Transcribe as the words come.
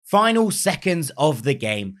Final seconds of the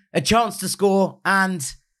game, a chance to score, and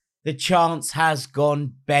the chance has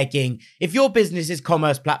gone begging. If your business's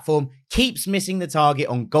commerce platform keeps missing the target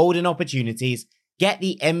on golden opportunities, get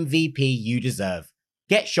the MVP you deserve.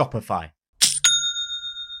 Get Shopify.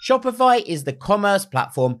 Shopify is the commerce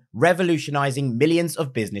platform revolutionizing millions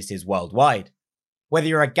of businesses worldwide. Whether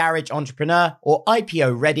you're a garage entrepreneur or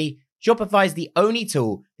IPO ready, Shopify is the only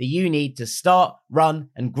tool that you need to start, run,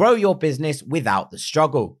 and grow your business without the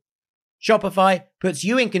struggle. Shopify puts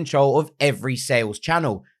you in control of every sales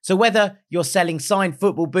channel. So whether you're selling signed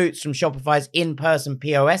football boots from Shopify's in-person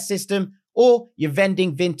POS system, or you're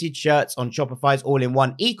vending vintage shirts on Shopify's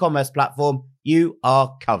all-in-one e-commerce platform, you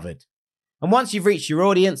are covered. And once you've reached your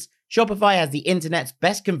audience, Shopify has the internet's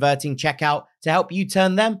best converting checkout to help you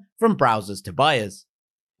turn them from browsers to buyers.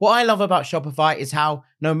 What I love about Shopify is how,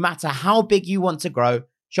 no matter how big you want to grow,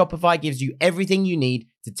 Shopify gives you everything you need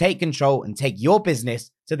to take control and take your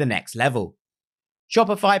business to the next level.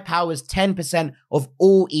 Shopify powers 10% of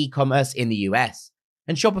all e-commerce in the US.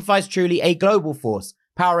 And Shopify is truly a global force,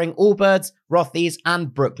 powering Allbirds, Rothy's, and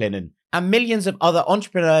Brooklinen, and millions of other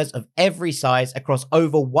entrepreneurs of every size across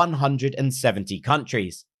over 170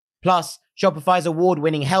 countries. Plus, Shopify's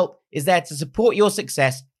award-winning help is there to support your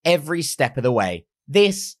success every step of the way.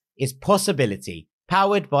 This is Possibility,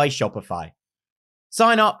 powered by Shopify.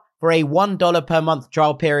 Sign up for a $1 per month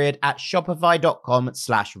trial period at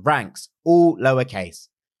shopify.com/ranks, all lowercase.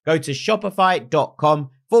 Go to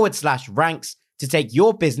shopify.com/ranks to take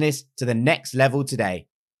your business to the next level today.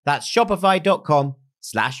 That's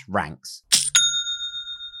shopify.com/ranks.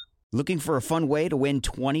 Looking for a fun way to win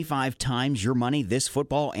 25 times your money this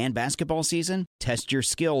football and basketball season? Test your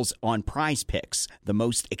skills on Prize Picks, the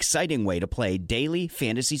most exciting way to play daily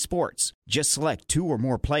fantasy sports. Just select 2 or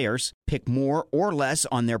more players, pick more or less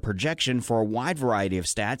on their projection for a wide variety of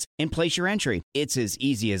stats, and place your entry. It's as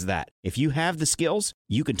easy as that. If you have the skills,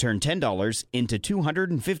 you can turn $10 into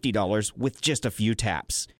 $250 with just a few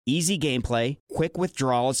taps. Easy gameplay, quick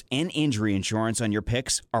withdrawals, and injury insurance on your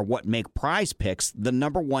picks are what make Prize Picks the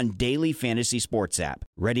 #1 daily fantasy sports app.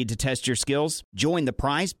 Ready to test your skills? Join the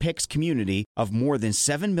Prize Picks community of more than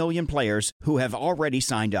 7 million players who have already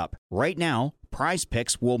signed up. Right now, Prize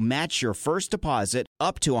Picks will match your first deposit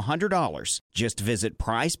up to $100. Just visit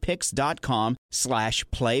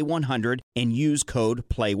prizepicks.com/play100 and use code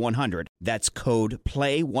PLAY100. That's code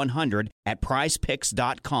PLAY100 at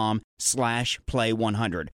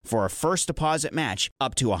prizepicks.com/play100 for a first deposit match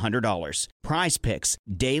up to $100. Prize Picks,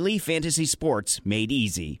 daily fantasy sports made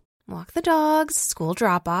easy. Walk the dogs, school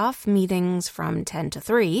drop-off, meetings from 10 to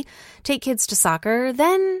 3, take kids to soccer,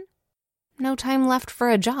 then no time left for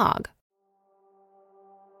a jog.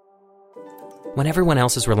 When everyone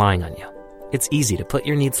else is relying on you, it's easy to put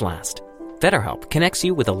your needs last. BetterHelp connects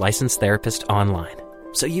you with a licensed therapist online,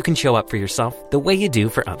 so you can show up for yourself the way you do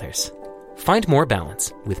for others. Find more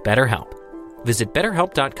balance with BetterHelp. Visit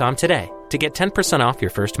BetterHelp.com today to get 10% off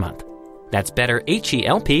your first month. That's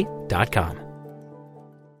BetterHelp.com.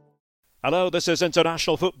 Hello, this is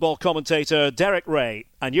international football commentator Derek Ray,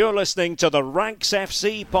 and you're listening to the Ranks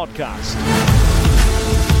FC podcast.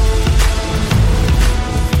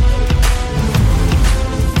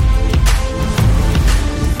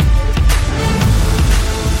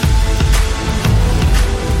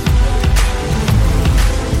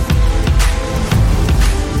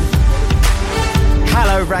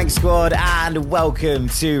 Hello, Ranks Squad, and welcome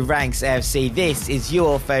to Ranks FC. This is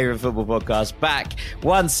your favourite football podcast, back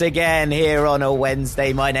once again here on a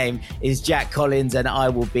Wednesday. My name is Jack Collins, and I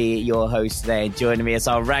will be your host today. And joining me is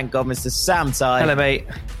our rank god, Mr. Sam Ty. Hello, mate.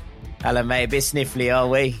 Hello, mate. A bit sniffly, are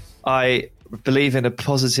we? I believe in a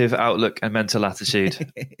positive outlook and mental attitude,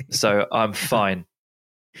 so I'm fine.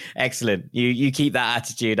 Excellent. You keep that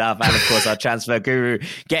attitude up. And of course, our transfer guru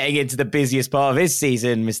getting into the busiest part of his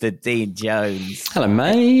season, Mr. Dean Jones. Hello,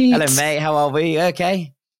 mate. Hello, mate. How are we?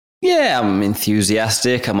 Okay? Yeah, I'm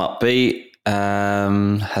enthusiastic. I'm upbeat.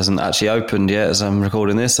 Hasn't actually opened yet as I'm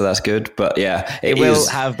recording this, so that's good. But yeah, it will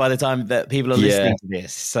have by the time that people are listening to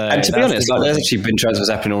this. So, and to be honest, there's actually been transfers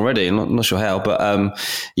happening already. I'm not sure how, but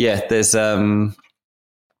yeah, there's a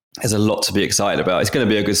lot to be excited about. It's going to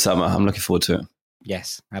be a good summer. I'm looking forward to it.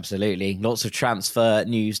 Yes, absolutely. Lots of transfer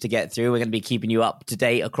news to get through. We're going to be keeping you up to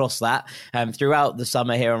date across that throughout the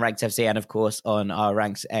summer here on Ranks FC, and of course on our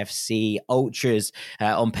Ranks FC Ultras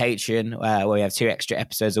on Patreon, where we have 2 extra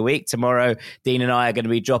episodes a week. Tomorrow, Dean and I are going to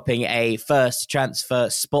be dropping a first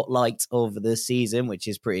transfer spotlight of the season, which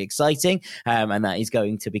is pretty exciting, and that is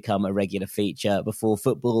going to become a regular feature before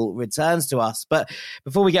football returns to us. But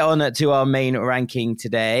before we get on to our main ranking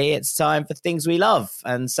today, it's time for things we love.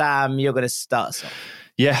 And Sam, you're going to start us off.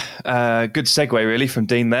 Yeah, good segue really from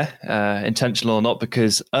Dean there, intentional or not,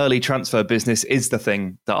 because early transfer business is the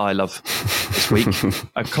thing that I love this week.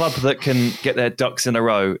 A club that can get their ducks in a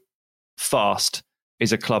row fast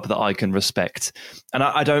is a club that I can respect. And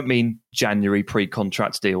I don't mean January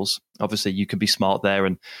pre-contract deals. Obviously, you can be smart there.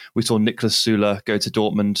 And we saw Niklas Süle go to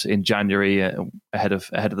Dortmund in January ahead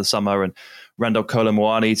of the summer, and Randal Kolo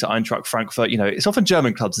Muani to Eintracht Frankfurt. It's often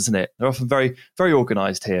German clubs, isn't it? They're often very, very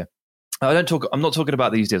organised here. I'm not talking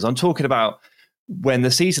about these deals. I'm talking about when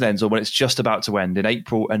the season ends or when it's just about to end in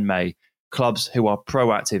April and May, clubs who are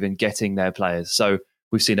proactive in getting their players. So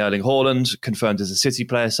we've seen Erling Haaland confirmed as a City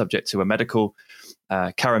player subject to a medical.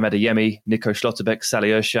 Karim Adeyemi, Nico Schlotterbeck, Sally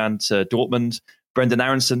Özcan to Dortmund. Brendan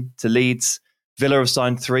Aronson to Leeds. Villa have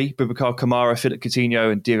signed 3. Boubacar Kamara, Philippe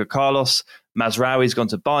Coutinho and Diego Carlos. Mazraoui's gone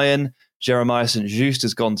to Bayern. Jeremiah St. Just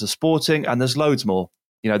has gone to Sporting. And there's loads more.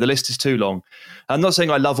 The list is too long. I'm not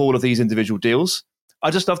saying I love all of these individual deals.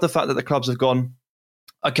 I just love the fact that the clubs have gone,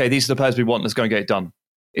 okay, these are the players we want, let's go and get it done.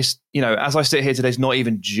 It's, as I sit here today, it's not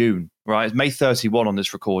even June, right? It's May 31 on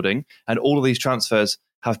this recording, and all of these transfers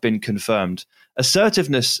have been confirmed.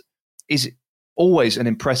 Assertiveness is always an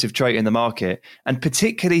impressive trait in the market, and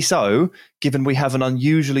particularly so given we have an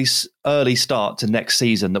unusually early start to next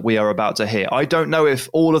season that we are about to hit. I don't know if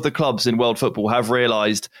all of the clubs in world football have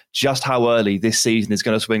realised just how early this season is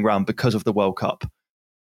going to swing round because of the World Cup.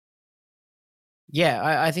 Yeah,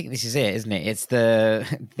 I think this is it, isn't it? It's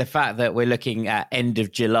the fact that we're looking at end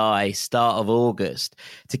of July, start of August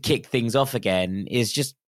to kick things off again is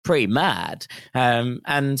just pretty mad.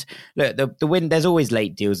 And look, there's always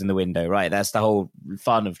late deals in the window, right? That's the whole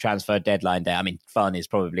fun of transfer deadline day. I mean, fun is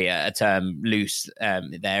probably a term loose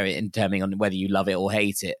there in terming on whether you love it or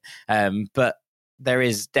hate it. But there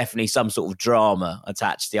is definitely some sort of drama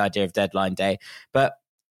attached to the idea of deadline day. But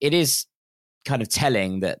it is kind of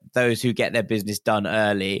telling that those who get their business done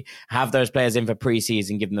early have those players in for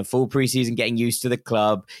preseason, give them the full preseason, getting used to the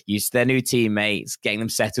club, used to their new teammates, getting them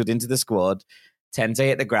settled into the squad, tend to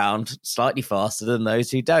hit the ground slightly faster than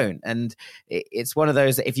those who don't. And it's one of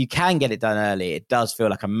those that if you can get it done early, it does feel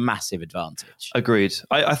like a massive advantage. Agreed.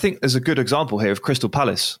 I think there's a good example here of Crystal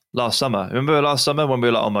Palace last summer. Remember last summer when we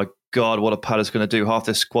were like, oh my God, what are Palace going to do? Half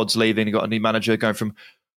their squad's leaving. You got a new manager going from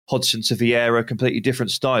Hodgson to Vieira, completely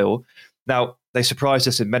different style. Now, they surprised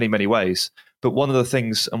us in many, many ways. But one of the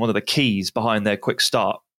things and one of the keys behind their quick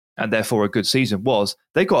start and therefore a good season was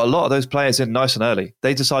they got a lot of those players in nice and early.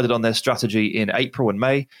 They decided on their strategy in April and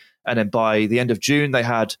May. And then by the end of June, they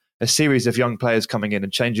had a series of young players coming in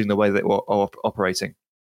and changing the way they were operating.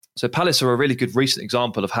 So Palace are a really good recent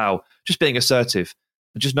example of how just being assertive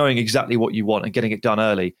and just knowing exactly what you want and getting it done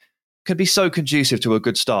early can be so conducive to a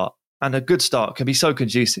good start. And a good start can be so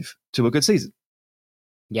conducive to a good season.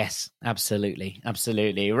 Yes, absolutely.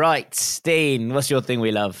 Absolutely. Right, Dean, what's your thing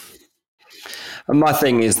we love? My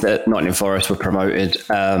thing is that Nottingham Forest were promoted.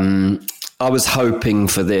 I was hoping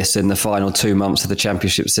for this in the final 2 months of the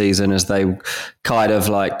Championship season as they kind of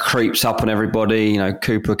like creeps up on everybody.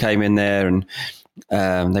 Cooper came in there and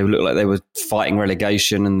they looked like they were fighting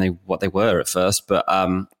relegation, and they were at first, but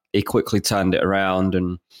he quickly turned it around.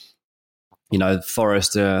 And,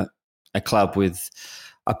 Forest are a club with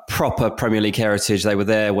a proper Premier League heritage. They were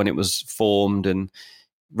there when it was formed and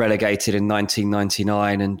relegated in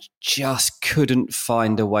 1999 and just couldn't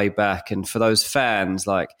find a way back. And for those fans,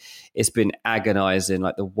 it's been agonising,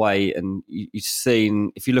 the way, and you've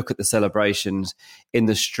seen, if you look at the celebrations in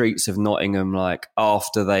the streets of Nottingham,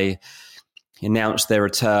 after they announced their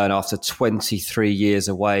return after 23 years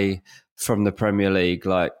away from the Premier League,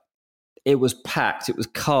 it was packed. It was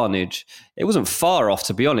carnage. It wasn't far off,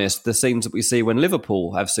 to be honest, the scenes that we see when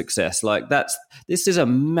Liverpool have success. This is a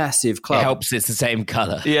massive club. It helps it's the same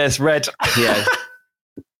colour. Yeah, it's red. Yeah,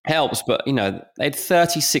 helps. But, they had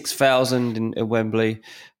 36,000 in Wembley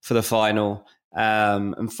for the final.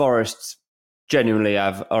 And Forest genuinely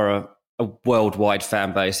are a worldwide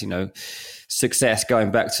fan base, success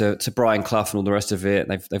going back to Brian Clough and all the rest of it.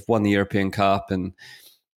 They've won the European Cup, and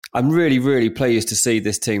I'm really, really pleased to see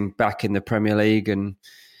this team back in the Premier League, and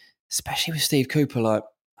especially with Steve Cooper.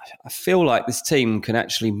 I feel like this team can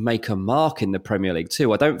actually make a mark in the Premier League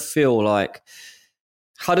too. I don't feel like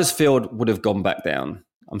Huddersfield would have gone back down.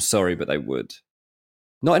 I'm sorry, but they would.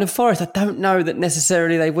 Nottingham Forest, I don't know that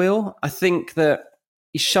necessarily they will. I think that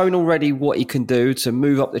he's shown already what he can do to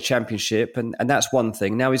move up the Championship, and that's one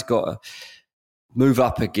thing. Now he's got to move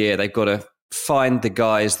up a gear. They've got to find the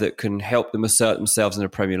guys that can help them assert themselves in the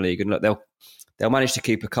Premier League. And look, they'll manage to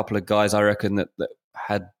keep a couple of guys, I reckon, that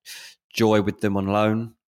had joy with them on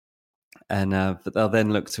loan. And but they'll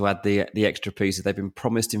then look to add the extra pieces. They've been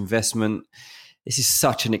promised investment this is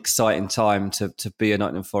such an exciting time to be a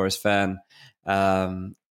Nottingham Forest fan.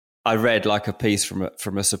 I read like a piece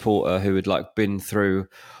from a supporter who had like been through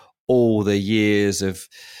all the years of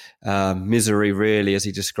misery, really, as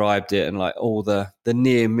he described it, and like all the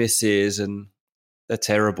near misses and the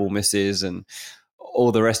terrible misses and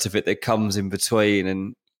all the rest of it that comes in between.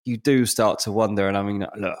 And you do start to wonder. And I mean,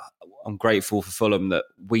 look, I'm grateful for Fulham that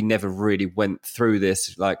we never really went through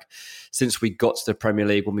this. Like, since we got to the Premier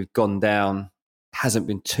League, when we've gone down, hasn't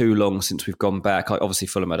been too long since we've gone back. Like, obviously,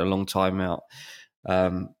 Fulham had a long time out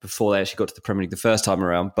before they actually got to the Premier League the first time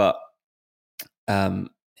around. But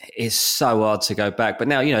it's so hard to go back. But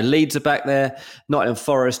now, Leeds are back there. Nottingham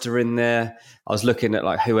Forest are in there. I was looking at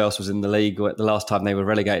like who else was in the league the last time they were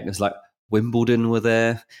relegated. It was like Wimbledon were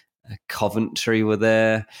there. Coventry were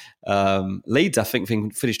there. Leeds, I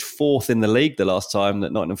think, finished fourth in the league the last time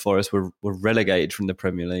that Nottingham Forest were relegated from the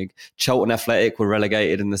Premier League. Charlton Athletic were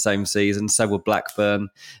relegated in the same season. So were Blackburn.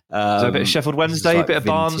 So a bit of Sheffield Wednesday, a bit of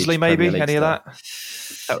Barnsley, maybe? Any of that?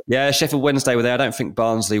 Yeah, Sheffield Wednesday were there. I don't think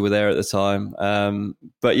Barnsley were there at the time.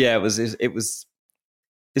 But yeah,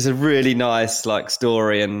 it's a really nice like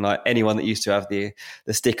story, and like anyone that used to have the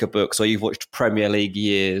sticker books or you've watched Premier League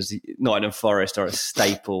years, Nottingham Forest are a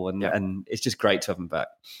staple, and it's just great to have them back.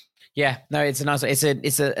 Yeah, no, it's a nice.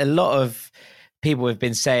 It's a lot of people have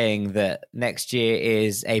been saying that next year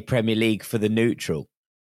is a Premier League for the neutral.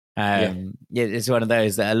 It's one of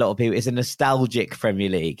those that a lot of people. It's a nostalgic Premier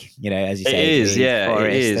League, as you say. It is, Forest.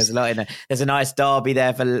 it is. There's a lot in there. There's a nice derby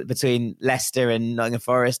there between Leicester and Nottingham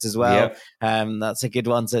Forest as well. Yep. That's a good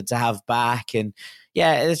one to have back, and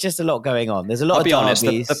there's just a lot going on. There's a lot. I'll of be derbies.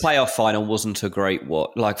 honest, the playoff final wasn't a great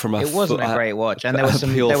watch. Like it wasn't a great watch, and there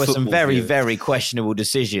were some very very questionable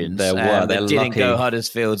decisions. There were. That didn't go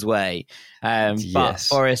Huddersfield's way. But Yes.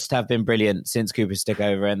 Forest have been brilliant since Cooper took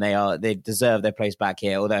over, and they deserve their place back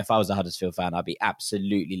here. Although if I was a Huddersfield fan, I'd be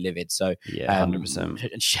absolutely livid. So 100%.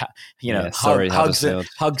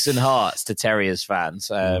 Hugs and hearts to Terriers fans,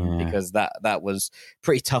 because that was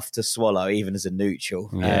pretty tough to swallow, even as a neutral.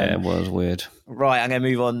 It was weird. Right, I'm going to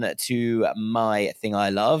move on to my thing I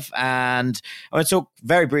love, and I want to talk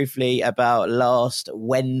very briefly about last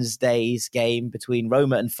Wednesday's game between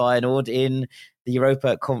Roma and Feyenoord in the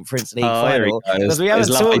Europa Conference League final. Because we haven't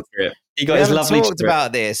talked trip.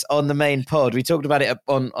 about this on the main pod. We talked about it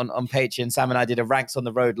on Patreon. Sam and I did a Ranks on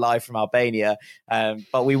the Road live from Albania,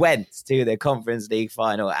 but we went to the Conference League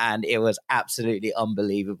final, and it was absolutely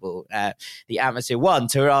unbelievable. The atmosphere. One,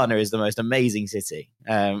 Tirana is the most amazing city.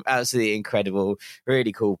 Absolutely incredible,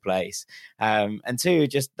 really cool place. And two,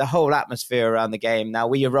 just the whole atmosphere around the game. Now,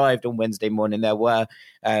 we arrived on Wednesday morning. There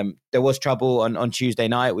was trouble on Tuesday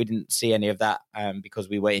night. We didn't see any of that because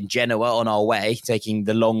we were in Genoa on our way, taking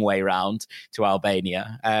the long way round to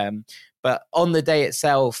Albania. But on the day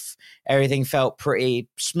itself, everything felt pretty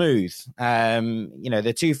smooth.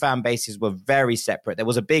 The two fan bases were very separate. There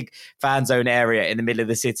was a big fan zone area in the middle of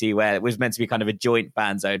the city where it was meant to be kind of a joint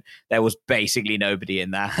fan zone. There was basically nobody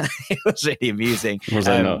in that. It was really amusing.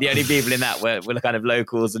 The only people in that were kind of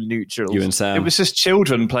locals and neutrals. You and Sam. It was just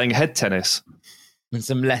children playing head tennis. And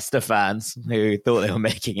some Leicester fans who thought they were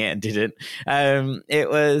making it and didn't.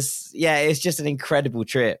 It's just an incredible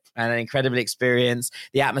trip and an incredible experience.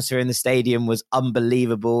 The atmosphere in the stadium was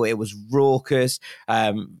unbelievable. It was raucous.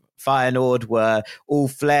 Feyenoord were all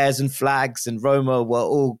flares and flags, and Roma were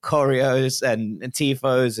all choreos and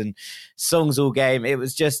tifos and songs all game. It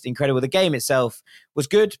was just incredible. The game itself was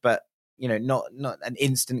good, but not an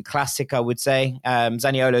instant classic, I would say.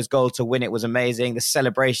 Zaniolo's goal to win it was amazing. The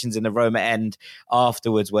celebrations in the Roma end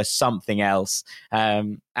afterwards were something else.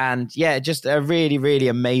 Just a really, really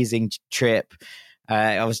amazing trip.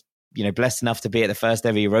 I was, blessed enough to be at the first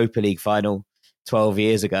ever Europa League final 12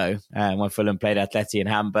 years ago when Fulham played Atleti in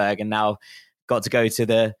Hamburg, and now got to go to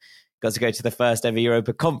the first ever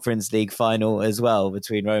Europa Conference League final as well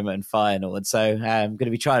between Roma and Feyenoord. So I'm going to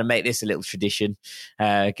be trying to make this a little tradition.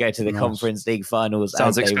 Go to the Conference League finals.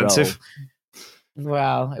 Sounds expensive.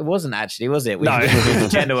 Well, it wasn't actually, was it? We went to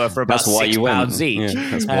Genoa for about £6 each. Yeah,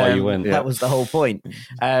 that's why you went. That was the whole point.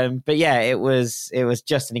 But yeah, it was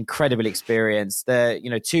just an incredible experience.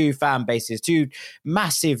 The two fan bases, two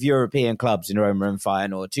massive European clubs in Roma and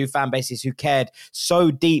Feyenoord, two fan bases who cared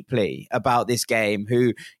so deeply about this game,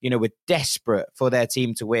 who were desperate for their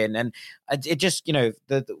team to win, and it just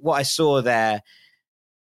what I saw there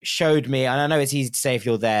showed me. And I know it's easy to say if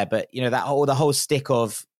you're there, but the whole stick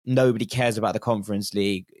of nobody cares about the Conference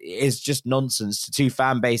League is just nonsense to two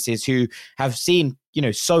fan bases who have seen,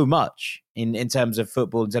 so much in terms of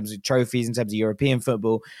football, in terms of trophies, in terms of European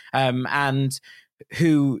football, and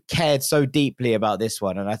who cared so deeply about this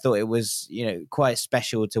one. And I thought it was, quite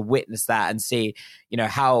special to witness that and see,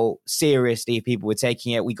 how seriously people were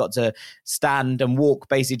taking it. We got to stand and walk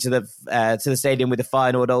basically to the stadium with the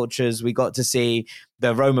Feyenoord ultras. We got to see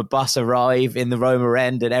the Roma bus arrive in the Roma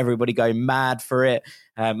end and everybody going mad for it.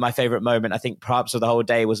 My favorite moment, I think perhaps of the whole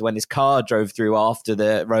day, was when his car drove through after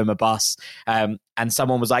the Roma bus and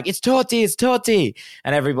someone was like, it's Totti.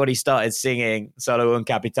 And everybody started singing Solo un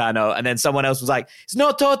Capitano. And then someone else was like, it's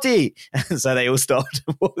not Totti. And so they all stopped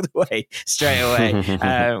and walked away straight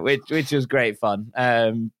away, which was great fun.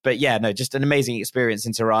 But yeah, no, just an amazing experience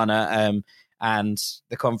in Tirana. And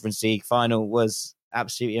the Conference League final was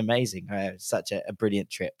absolutely amazing. Such a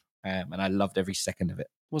brilliant trip. And I loved every second of it.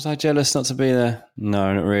 Was I jealous not to be there?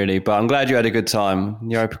 No, not really. But I'm glad you had a good time.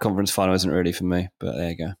 The Europa Conference final isn't really for me, but there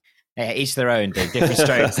you go. Yeah, each their own, dude. Different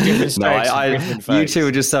strokes. Different you two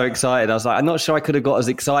were just so excited. I was like, I'm not sure I could have got as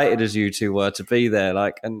excited as you two were to be there.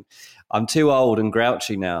 Like, and I'm too old and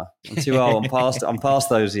grouchy now. I'm too old. I'm past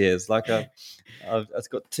those years. Like, I've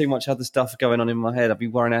got too much other stuff going on in my head. I'd be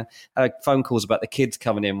worrying. I had phone calls about the kids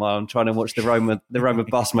coming in while I'm trying to watch the Roma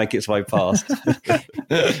bus make its way past.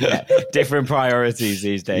 Yeah, different priorities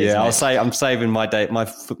these days. Yeah, I'll say I'm saving my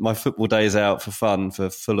football days out for fun for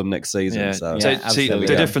Fulham next season. Yeah. So see, the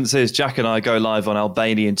difference is Jack and I go live on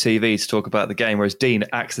Albanian TV to talk about the game, whereas Dean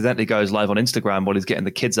accidentally goes live on Instagram while he's getting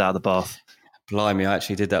the kids out of the bath. Blimey, I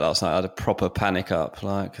actually did that last night. I had a proper panic up.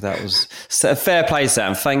 Like, that was a fair play,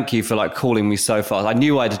 Sam. Thank you for calling me so fast. I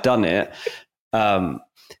knew I'd done it.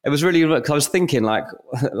 It was really, I was thinking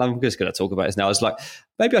I'm just going to talk about this now. I was like,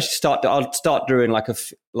 maybe I'll start doing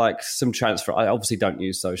some transfer. I obviously don't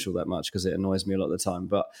use social that much because it annoys me a lot of the time.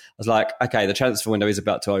 But I was like, okay, the transfer window is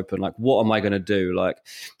about to open. Like, what am I going to do? Like,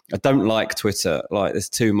 I don't like Twitter. Like, there's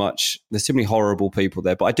too many horrible people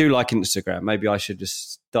there. But I do like Instagram. Maybe I should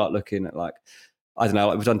just start looking at I don't know,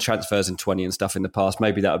 we've done transfers in 20 and stuff in the past.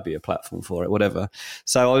 Maybe that would be a platform for it, whatever.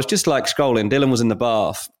 So I was just scrolling. Dylan was in the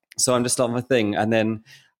bath. So I'm just on my thing. And then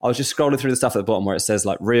I was just scrolling through the stuff at the bottom where it says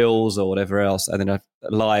Reels or whatever else. And then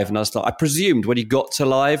live. And I presumed when you got to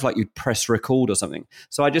live, you'd press record or something.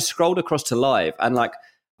 So I just scrolled across to live and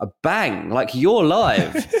a bang, you're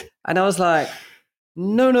live. And I was like,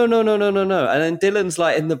 no. And then Dylan's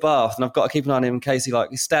in the bath and I've got to keep an eye on him in case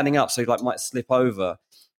he's standing up. So he might slip over.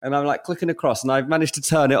 And I'm clicking across and I've managed to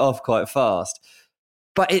turn it off quite fast.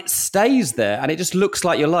 But it stays there and it just looks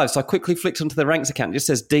like you're live. So I quickly flicked onto the Ranks account. It just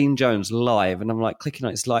says Dean Jones live. And I'm clicking on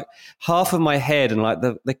it. It's half of my head and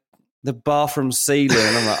the bathroom ceiling.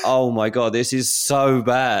 And I'm oh my God, this is so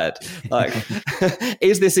bad.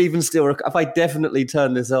 Is this even still, have I definitely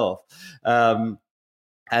turned this off?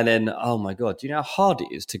 And then, oh my God, do you know how hard it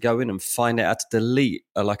is to go in and find out how to delete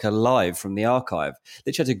a live from the archive?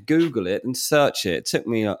 Literally had to Google it and search it. It took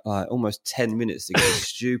me almost 10 minutes to get this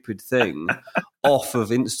stupid thing off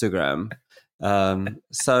of Instagram.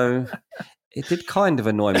 So it did kind of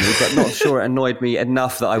annoy me, but not sure it annoyed me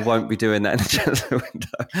enough that I won't be doing that in the transfer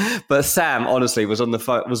window. But Sam, honestly, was on the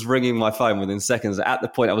phone, was ringing my phone within seconds at the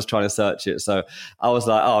point I was trying to search it. So I was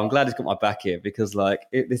like, oh, I'm glad he's got my back here because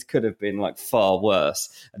this could have been far worse.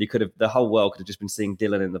 And the whole world could have just been seeing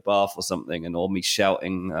Dylan in the bath or something or me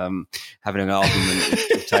shouting, having an argument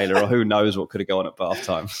with Taylor or who knows what could have gone at bath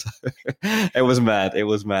time. So it was mad.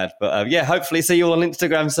 But yeah, hopefully see you all on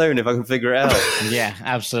Instagram soon if I can figure it out. Yeah,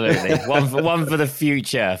 absolutely. One for the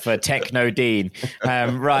future for Techno Dean.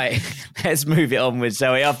 Right, let's move it onwards.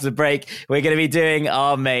 So after the break, we're going to be doing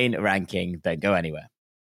our main ranking. Don't go anywhere.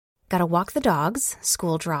 Gotta walk the dogs,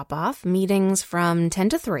 school drop-off, meetings from 10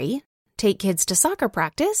 to 3, take kids to soccer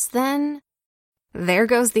practice, then there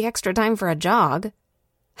goes the extra time for a jog.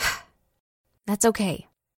 That's okay.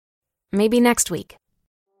 Maybe next week.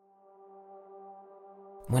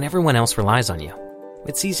 When everyone else relies on you,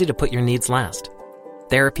 it's easy to put your needs last.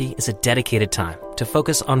 Therapy is a dedicated time to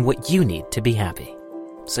focus on what you need to be happy,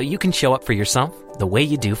 so you can show up for yourself the way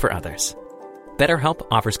you do for others. BetterHelp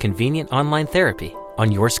offers convenient online therapy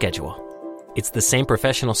on your schedule. It's the same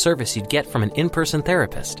professional service you'd get from an in-person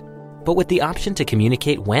therapist, but with the option to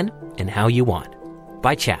communicate when and how you want,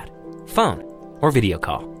 by chat, phone, or video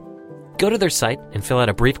call. Go to their site and fill out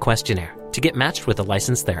a brief questionnaire to get matched with a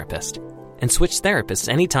licensed therapist, and switch therapists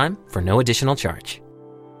anytime for no additional charge.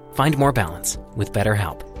 Find more balance with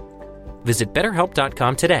BetterHelp. Visit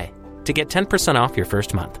BetterHelp.com today to get 10% off your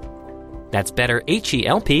first month. That's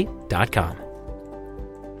BetterHelp.com.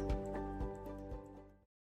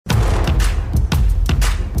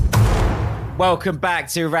 Welcome back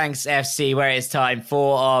to Ranks FC, where it's time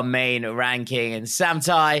for our main ranking. And Sam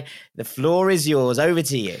Tighe, the floor is yours. Over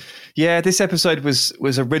to you. Yeah, this episode was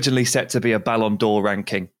originally set to be a Ballon d'Or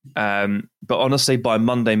ranking. But honestly, by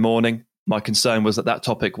Monday morning, my concern was that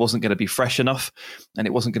topic wasn't going to be fresh enough and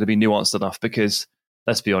it wasn't going to be nuanced enough because,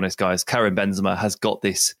 let's be honest, guys, Karim Benzema has got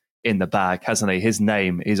this in the bag, hasn't he? His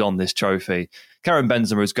name is on this trophy. Karim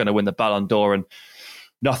Benzema is going to win the Ballon d'Or, and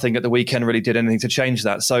nothing at the weekend really did anything to change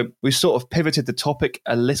that. So we sort of pivoted the topic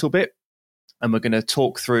a little bit, and we're going to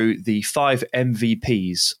talk through the 5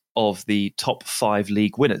 MVPs of the top 5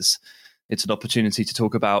 league winners. It's an opportunity to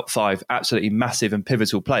talk about 5 absolutely massive and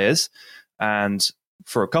pivotal players. And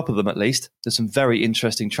for a couple of them at least, there's some very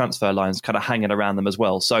interesting transfer lines kind of hanging around them as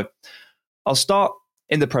well. So I'll start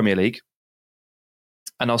in the Premier League,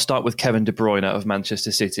 and I'll start with Kevin De Bruyne of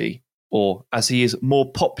Manchester City, or as he is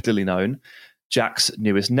more popularly known, Jack's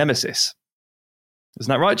newest nemesis. Isn't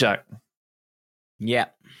that right, Jack? Yeah.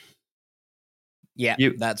 Yeah,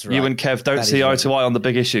 that's right. You and Kev don't see eye to eye on the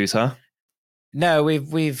big issues, huh? No,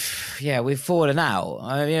 we've fallen out.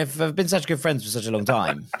 I mean, I've been such good friends for such a long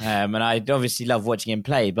time, and I obviously love watching him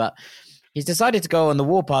play. But he's decided to go on the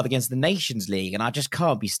warpath against the Nations League, and I just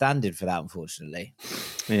can't be standing for that, unfortunately.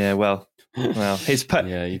 Yeah, well, his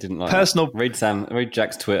you didn't like personal that. Read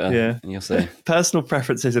Jack's Twitter, and you'll see. Personal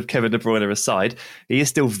preferences of Kevin De Bruyne aside, he is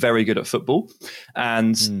still very good at football,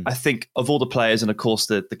 and I think of all the players, and of course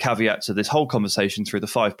the caveat to this whole conversation through the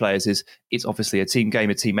 5 players is it's obviously a team game,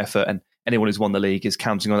 a team effort, and anyone who's won the league is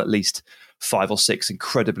counting on at least 5 or 6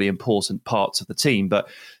 incredibly important parts of the team. But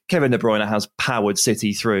Kevin De Bruyne has powered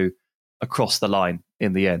City through across the line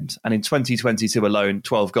in the end, and in 2022 alone,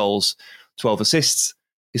 12 goals, 12 assists.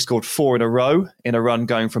 He scored 4 in a row in a run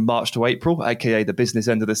going from March to April, aka the business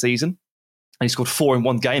end of the season. And he scored 4 in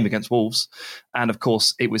one game against Wolves. And of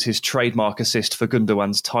course, it was his trademark assist for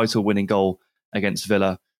Gundogan's title-winning goal against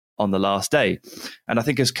Villa on the last day. And I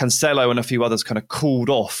think as Cancelo and a few others kind of cooled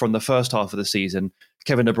off from the first half of the season,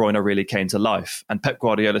 Kevin De Bruyne really came to life. And Pep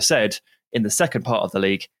Guardiola said in the second part of the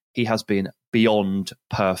league, he has been beyond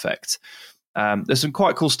perfect. There's some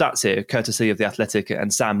quite cool stats here, courtesy of The Athletic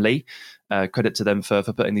and Sam Lee. Credit to them for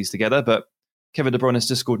putting these together. But Kevin De Bruyne has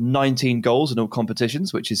just scored 19 goals in all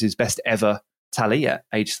competitions, which is his best ever tally at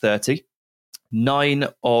age 30. 9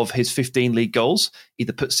 of his 15 league goals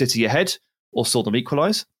either put City ahead or saw them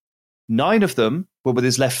equalise. 9 of them were with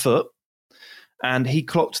his left foot. And he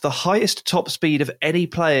clocked the highest top speed of any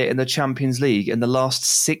player in the Champions League in the last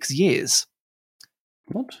 6 years.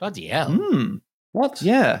 What? Bloody hell. What?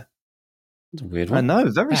 Yeah. That's a weird one. I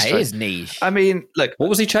know, very strange. That is niche. I mean, look. What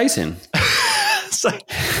was he chasing? So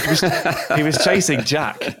he was chasing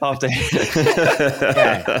Jack after.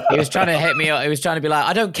 Yeah, he was trying to hit me up. He was trying to be like,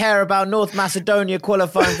 I don't care about North Macedonia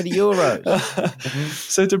qualifying for the Euros.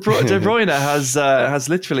 So De Bruyne has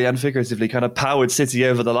literally and figuratively kind of powered City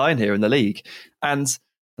over the line here in the league, and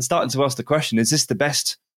I'm starting to ask the question: is this the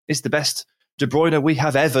best? Is the best De Bruyne we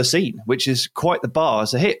have ever seen? Which is quite the bar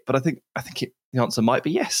as a hit, but I think the answer might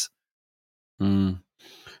be yes.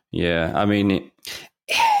 Yeah, I mean,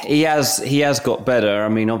 he has got better. I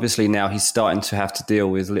mean, obviously now he's starting to have to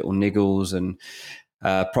deal with little niggles and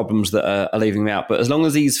problems that are leaving him out. But as long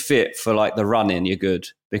as he's fit for like the run-in, you're good,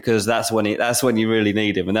 because that's when you really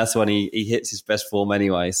need him, and that's when he hits his best form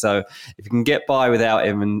anyway. So if you can get by without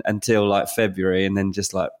him until like February, and then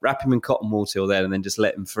just like wrap him in cotton wool till then, and then just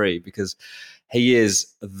let him free, because he is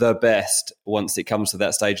the best once it comes to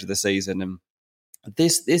that stage of the season. And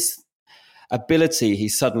this ability he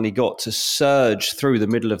suddenly got to surge through the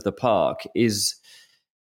middle of the park it's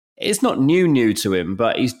not new to him,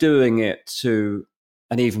 but he's doing it to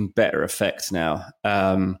an even better effect now.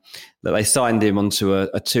 That they signed him onto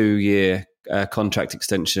a 2-year contract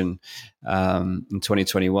extension in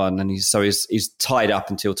 2021, and he's tied up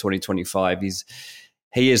until 2025.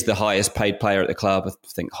 He is the highest paid player at the club. I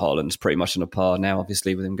think Haaland's pretty much on a par now,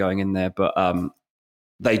 obviously, with him going in there, but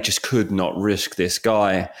they just could not risk this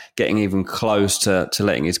guy getting even close to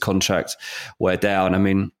letting his contract wear down. I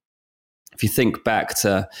mean, if you think back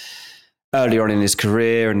to earlier on in his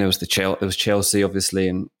career, and there was Chelsea,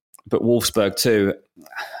 obviously, but Wolfsburg too,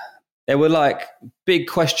 there were like big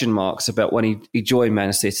question marks about when he joined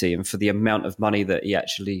Man City and for the amount of money that he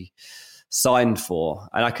actually signed for.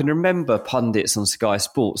 And I can remember pundits on Sky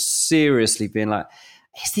Sports seriously being like,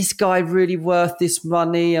 is this guy really worth this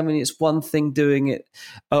money? I mean, it's one thing doing it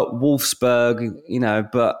at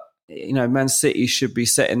Wolfsburg, but, Man City should be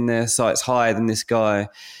setting their sights higher than this guy.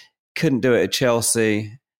 Couldn't do it at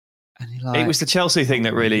Chelsea. And it was the Chelsea thing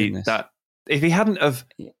that really, that if he hadn't have,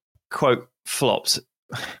 quote, flopped,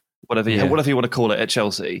 whatever you want to call it, at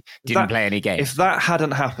Chelsea. Didn't play any games. If that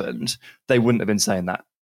hadn't happened, they wouldn't have been saying that.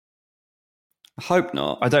 I hope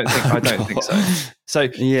not. I don't think so. So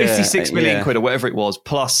 56 million quid or whatever it was,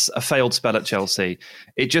 plus a failed spell at Chelsea,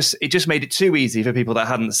 it just made it too easy for people that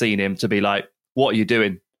hadn't seen him to be like, what are you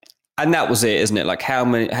doing? And that was it, isn't it? Like how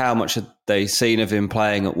much had they seen of him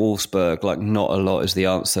playing at Wolfsburg? Like not a lot is the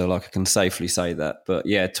answer. Like I can safely say that. But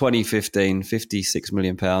yeah, 2015, £56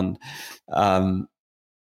 million.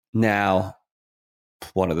 Now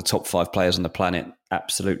one of the top 5 players on the planet,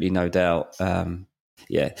 absolutely no doubt.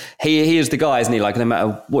 He is the guy, isn't he? Like no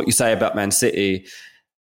matter what you say about Man City,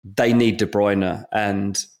 they need De Bruyne,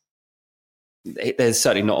 and there's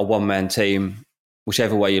certainly not a one-man team,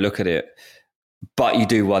 whichever way you look at it. But you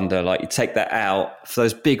do wonder, like you take that out, for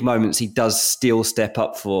those big moments he does still step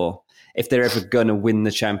up for. If they're ever going to win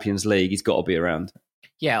the Champions League, he's got to be around.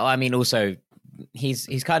 Yeah, I mean, also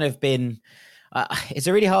he's kind of been. It's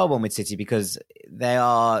a really hard one with City because they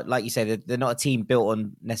are, like you say, they're not a team built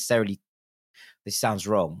on necessarily. This sounds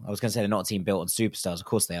wrong. I was going to say they're not a team built on superstars. Of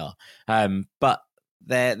course they are, but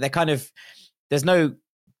they're kind of. There's no.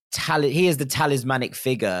 He is the talismanic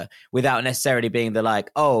figure without necessarily being the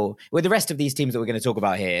like, oh, with the rest of these teams that we're going to talk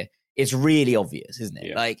about here, it's really obvious, isn't it?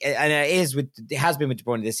 Yeah. Like, and it has been with De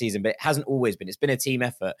Bruyne this season, but it hasn't always been. It's been a team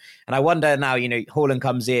effort. And I wonder now, Haaland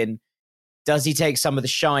comes in, does he take some of the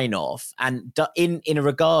shine off? And in a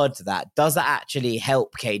regard to that, does that actually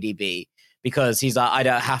help KDB? Because he's like, I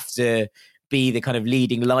don't have to be the kind of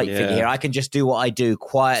leading light figure here. I can just do what I do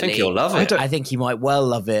quietly. I think he'll love it. I think he might well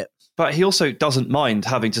love it. But he also doesn't mind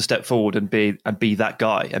having to step forward and be that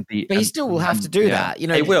guy But he still will have to do that.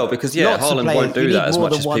 He will because Haaland won't do that as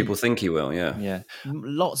much as people think he will. Yeah.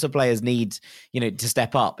 Lots of players need to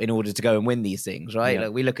step up in order to go and win these things, right? Yeah.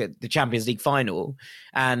 Like we look at the Champions League final,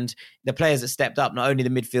 and the players that stepped up, not only the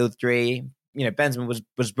midfield three. Benzema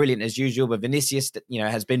was brilliant as usual, but Vinicius,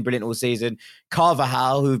 has been brilliant all season.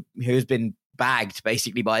 Carvajal, who's been bagged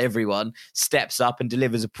basically by everyone, steps up and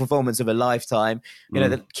delivers a performance of a lifetime.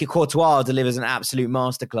 Courtois delivers an absolute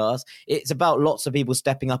masterclass. It's about lots of people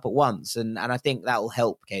stepping up at once, and I think that will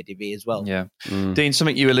help KDB as well. Yeah, Dean,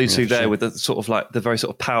 something you allude to there with the sort of like the very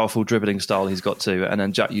sort of powerful dribbling style he's got to, and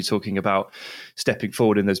then Jack, you talking about stepping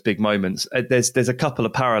forward in those big moments. There's a couple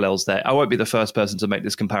of parallels there. I won't be the first person to make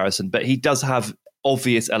this comparison, but he does have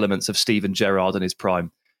obvious elements of Steven Gerrard in his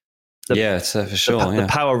prime. For sure. The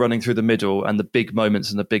power running through the middle and the big moments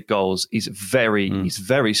and the big goals. He's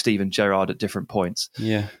very Steven Gerrard at different points.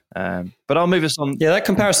 Yeah. But I'll move us on. Yeah, that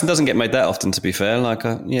comparison doesn't get made that often, to be fair.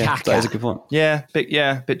 That is a good point. Yeah,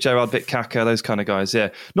 bit Gerrard, bit Kaka, those kind of guys. Yeah,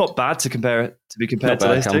 not bad to be compared to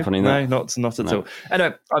those two. No, not at all.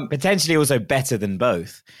 Anyway, potentially also better than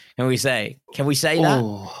both. Can we say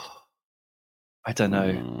that? I don't know,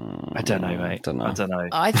 mate. I don't know.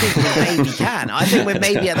 I think we maybe can. I think we're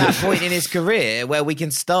maybe at that point in his career where we can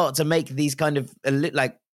start to make these kind of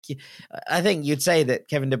like. I think you'd say that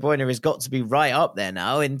Kevin De Bruyne has got to be right up there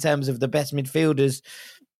now in terms of the best midfielders,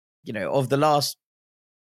 of the last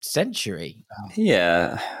century.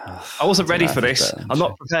 Yeah, I wasn't ready for this. I'm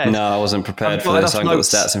not prepared. No, I wasn't prepared for this. I've got the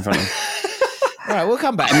stats in front of me. All right, we'll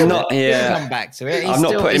come back. We'll come back to it. I'm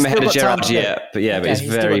not putting him ahead of Gerrard yet, but it's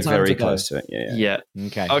very, very close to it. Yeah.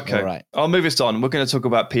 Okay. All right. I'll move us on. We're going to talk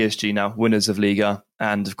about PSG now, winners of Liga,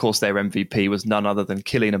 and of course their MVP was none other than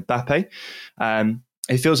Kylian Mbappe.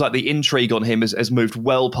 It feels like the intrigue on him has moved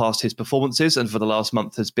well past his performances, and for the last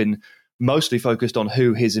month has been mostly focused on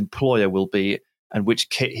who his employer will be and which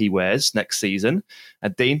kit he wears next season.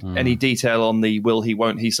 And Dean, any detail on the will he,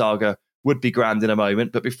 won't he saga would be grand in a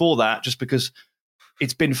moment. But before that, just because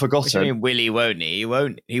it's been forgotten. What do you mean, will he, won't he?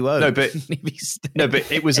 He won't. No,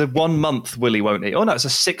 but it was a 1 month will he, won't he? Oh no, it's a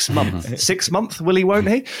 6 month. 6 month will he, won't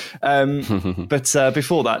he? But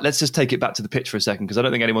before that, let's just take it back to the pitch for a second, because I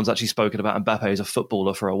don't think anyone's actually spoken about Mbappe as a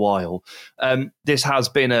footballer for a while. This has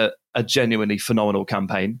been a genuinely phenomenal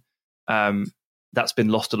campaign. That's been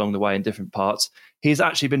lost along the way in different parts. He's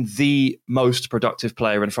actually been the most productive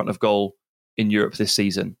player in front of goal in Europe this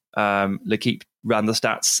season. L'Equipe ran the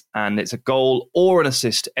stats, and it's a goal or an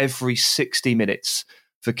assist every 60 minutes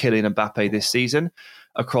for Kylian Mbappe this season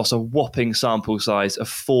across a whopping sample size of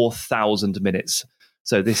 4,000 minutes.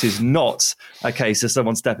 So this is not a case of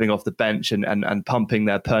someone stepping off the bench and pumping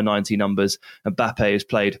their per 90 numbers. Mbappe has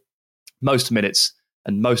played most minutes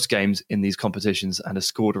and most games in these competitions and has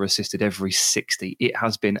scored or assisted every 60. It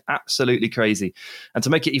has been absolutely crazy. And to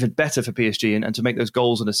make it even better for PSG and to make those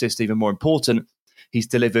goals and assists even more important, he's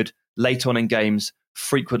delivered late on in games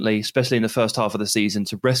frequently, especially in the first half of the season,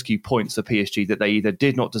 to rescue points for PSG that they either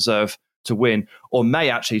did not deserve to win or may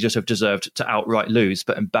actually just have deserved to outright lose.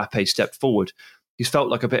 But Mbappe stepped forward. he's felt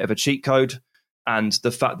like a bit of a cheat code. And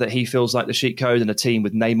the fact that he feels like the cheat code in a team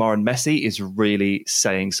with Neymar and Messi is really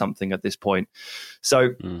saying something at this point.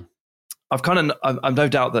 So I've no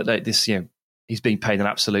doubt that this, he's being paid an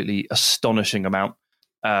absolutely astonishing amount,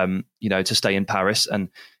 to stay in Paris. And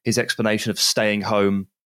his explanation of staying home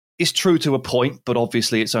is true to a point, but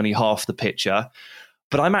obviously it's only half the picture.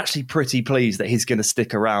 But I'm actually pretty pleased that he's going to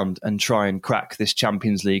stick around and try and crack this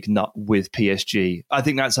Champions League nut with PSG. I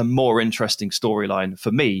think that's a more interesting storyline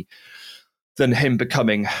for me than him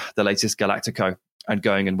becoming the latest Galactico and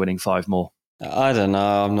going and winning 5 more. I don't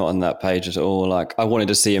know. I'm not on that page at all. Like, I wanted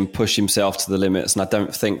to see him push himself to the limits, and I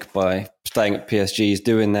don't think by staying at PSG he's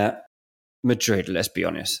doing that. Madrid, let's be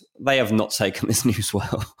honest, they have not taken this news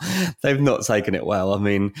well. They've not taken it well. I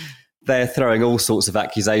mean, they're throwing all sorts of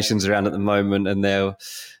accusations around at the moment, and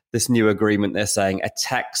this new agreement, they're saying,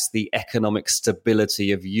 attacks the economic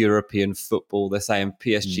stability of European football. They're saying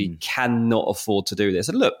PSG cannot afford to do this.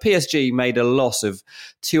 And look, PSG made a loss of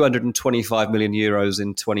 225 million euros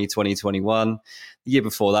in 2020-21. The year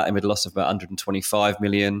before that, they made a loss of about 125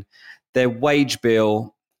 million. Their wage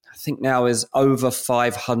bill, I think now, is over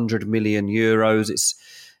 500 million euros. It's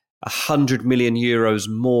 100 million euros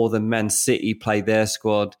more than Man City play their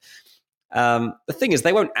squad. The thing is,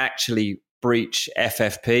 they won't actually breach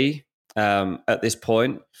FFP at this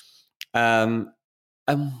point. And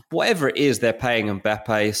whatever it is they're paying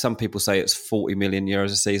Mbappe, some people say it's 40 million euros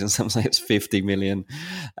a season, some say it's 50 million.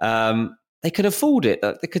 They can afford it.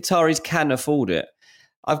 The Qataris can afford it.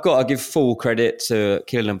 I've got to give full credit to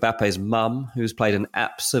Kylian Mbappe's mum, who's played an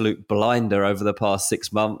absolute blinder over the past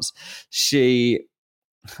 6 months. She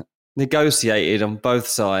negotiated on both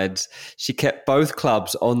sides. She kept both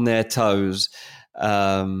clubs on their toes.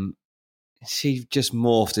 She just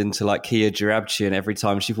morphed into like Kia Jarabchian every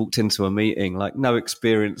time she walked into a meeting. Like, no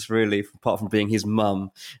experience really, apart from being his mum,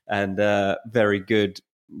 and very good,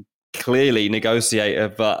 clearly negotiator.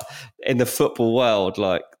 But in the football world,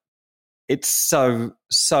 like, it's so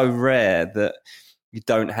rare that you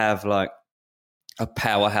don't have like a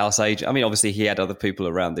powerhouse agent. I mean, obviously he had other people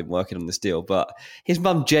around him working on this deal, but his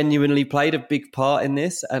mum genuinely played a big part in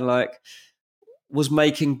this, and like was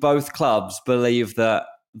making both clubs believe that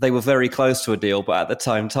they were very close to a deal, but at the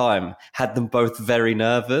same time had them both very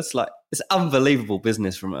nervous. Like, it's unbelievable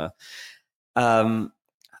business from her.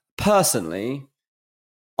 Personally,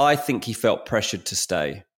 I think he felt pressured to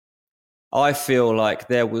stay. I feel like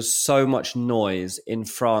there was so much noise in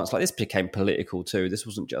France. Like, this became political too. This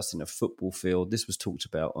wasn't just in a football field. This was talked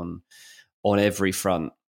about on every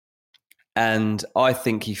front. And I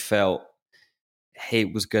think he felt he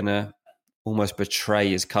was going to almost betray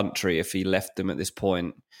his country if he left them at this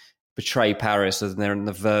point, betray Paris, as they're on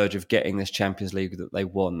the verge of getting this Champions League that they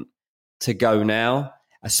want, to go now,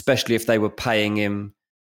 especially if they were paying him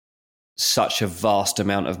such a vast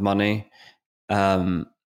amount of money.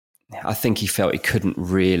 I think he felt he couldn't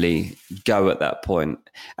really go at that point.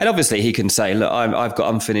 And obviously he can say, look, I've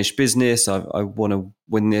got unfinished business. I want to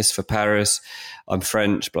win this for Paris. I'm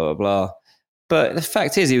French, blah, blah, blah. But the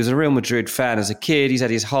fact is, he was a Real Madrid fan as a kid. He's had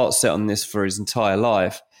his heart set on this for his entire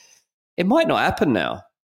life. It might not happen now.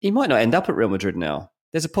 He might not end up at Real Madrid now.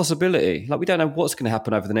 There's a possibility. Like, we don't know what's going to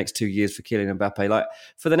happen over the next 2 years for Kylian Mbappe. Like,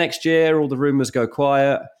 for the next year, all the rumours go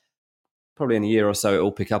quiet. Probably in a year or so,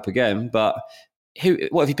 it'll pick up again. But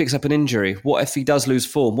what if he picks up an injury? What if he does lose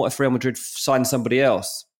form? What if Real Madrid signs somebody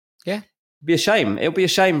else? Yeah. It'd be a shame. It'll be a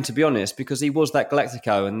shame, to be honest, because he was that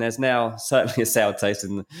Galactico, and there's now certainly a sour taste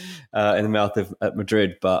in the mouth at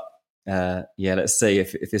Madrid. But let's see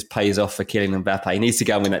if this pays off for Kylian Mbappe. He needs to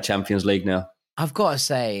go and win that Champions League now. I've got to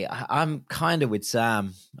say, I'm kind of with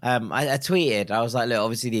Sam. I tweeted, I was like, look,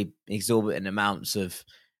 obviously the exorbitant amounts of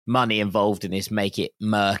money involved in this make it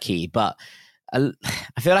murky, but I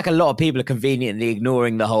feel like a lot of people are conveniently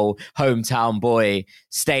ignoring the whole hometown boy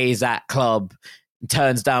stays at club,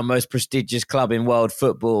 turns down most prestigious club in world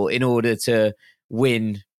football in order to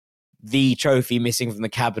win the trophy missing from the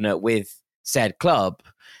cabinet with said club.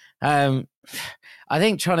 I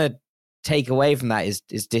think trying to take away from that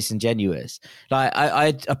is disingenuous. Like,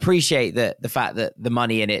 I appreciate that the fact that the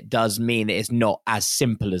money in it does mean that it's not as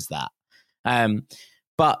simple as that.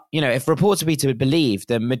 But, if reports are to be believed,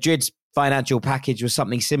 then Madrid's financial package was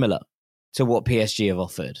something similar to what PSG have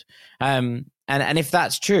offered. And if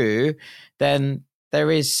that's true, then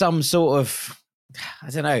there is some sort of,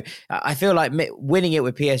 I don't know, I feel like winning it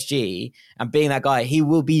with PSG and being that guy, he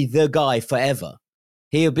will be the guy forever.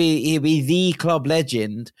 He'll be the club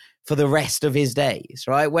legend for the rest of his days,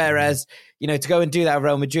 right? Whereas, to go and do that at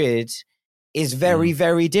Real Madrid is very,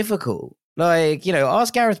 very difficult. Like,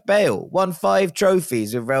 ask Gareth Bale. Won 5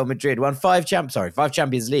 trophies with Real Madrid. Won 5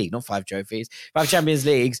 Champions League, not 5 trophies. 5 Champions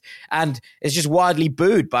Leagues. And it's just widely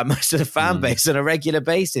booed by most of the fan base on a regular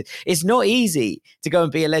basis. It's not easy to go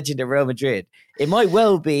and be a legend at Real Madrid. It might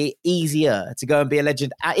well be easier to go and be a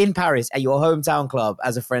legend in Paris at your hometown club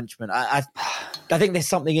as a Frenchman. I think there's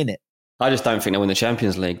something in it. I just don't think they'll win the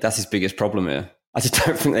Champions League. That's his biggest problem here. I just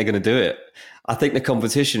don't think they're going to do it. I think the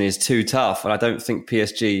competition is too tough, and I don't think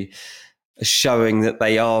PSG are showing that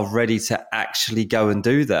they are ready to actually go and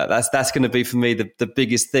do that. That's going to be, for me, the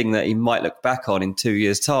biggest thing that he might look back on in 2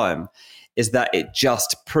 years' time, is that it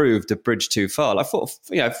just proved a bridge too far. I thought,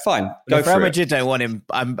 fine, go if for Real it. Madrid don't want him,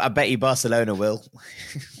 I bet you Barcelona will.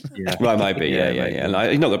 Yeah. Right, maybe, yeah.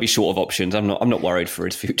 Like, he's not going to be short of options. I'm not worried for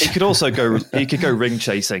his future. He could also go ring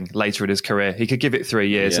chasing later in his career. He could give it 3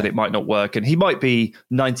 years and it might not work. And he might be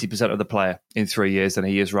 90% of the player in 3 years than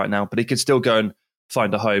he is right now, but he could still go and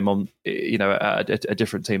find a home on, a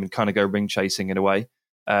different team and kind of go ring chasing in a way,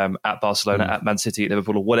 at Barcelona, at Man City, at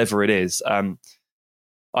Liverpool, or whatever it is.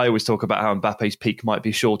 I always talk about how Mbappe's peak might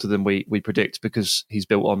be shorter than we predict because he's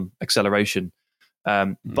built on acceleration.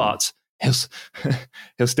 But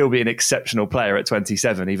he'll still be an exceptional player at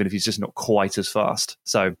 27, even if he's just not quite as fast.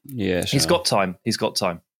 So he's got time.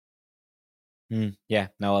 Yeah,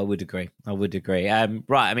 no, I would agree.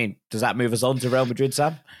 Right, I mean, does that move us on to Real Madrid,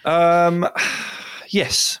 Sam?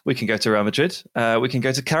 Yes, we can go to Real Madrid. We can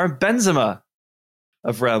go to Karim Benzema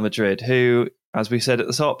of Real Madrid, who, as we said at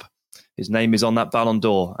the top, his name is on that Ballon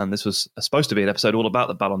d'Or. And this was supposed to be an episode all about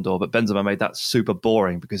the Ballon d'Or, but Benzema made that super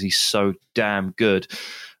boring because he's so damn good.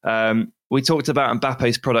 We talked about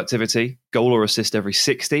Mbappe's productivity, goal or assist every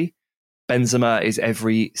 60. Benzema is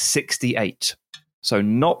every 68. So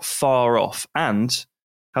not far off, and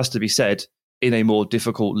has to be said, in a more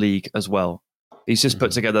difficult league as well. He's just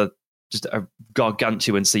put together just a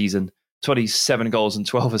gargantuan season. 27 goals and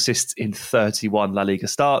 12 assists in 31 La Liga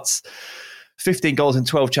starts. 15 goals in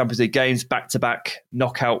 12 Champions League games, back-to-back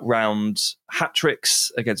knockout round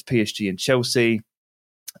hat-tricks against PSG and Chelsea.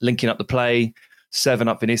 Linking up the play, 7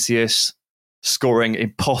 up Vinicius, scoring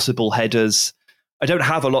impossible headers. I don't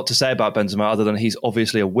have a lot to say about Benzema other than he's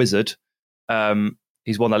obviously a wizard.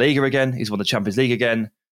 He's won La Liga again, he's won the Champions League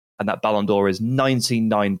again, and that Ballon d'Or is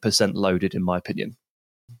 99% loaded, in my opinion.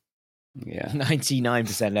 Yeah,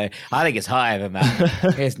 99% loaded. I think it's higher than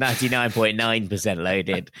that. It's 99.9%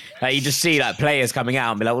 loaded. Like, you just see like players coming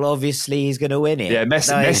out and be like, well, obviously he's going to win it. Yeah,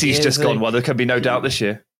 Messi's just gone. Well, there can be no doubt this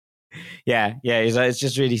year. Yeah, it's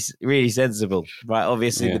just really, really sensible, right?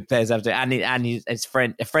 Obviously, the players have to, and it's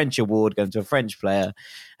a French award going to a French player,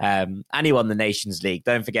 and he won the Nations League.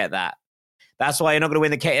 Don't forget that. That's why you're not going to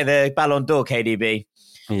win the Ballon d'Or, KDB.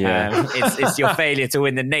 Yeah, it's your failure to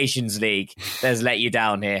win the Nations League that's let you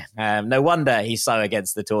down here. No wonder he's so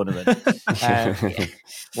against the tournament.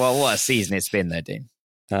 Well, what a season it's been, though, Dean.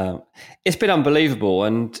 It's been unbelievable.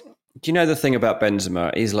 And do you know the thing about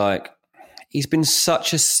Benzema? He's been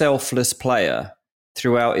such a selfless player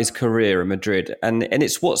throughout his career in Madrid, and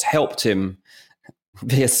it's what's helped him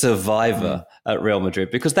be a survivor at Real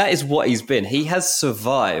Madrid, because that is what he's been. He has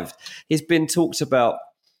survived. He's been talked about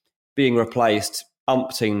being replaced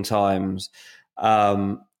umpteen times,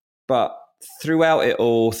 but throughout it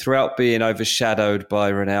all, throughout being overshadowed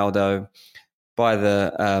by Ronaldo, by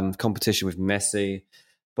the competition with Messi,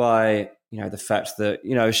 by the fact that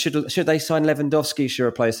should they sign Lewandowski to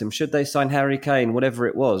replace him? Should they sign Harry Kane? Whatever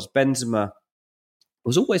it was, Benzema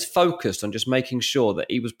was always focused on just making sure that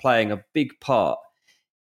he was playing a big part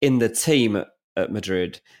in the team at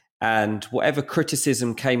Madrid, and whatever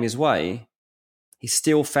criticism came his way, he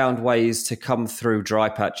still found ways to come through dry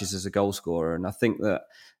patches as a goal scorer. And I think that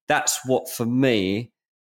that's what, for me,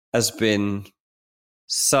 has been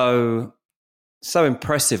so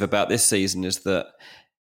impressive about this season, is that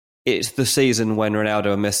it's the season when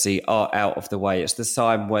Ronaldo and Messi are out of the way. It's the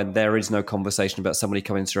time when there is no conversation about somebody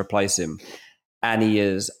coming to replace him. And he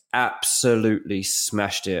has absolutely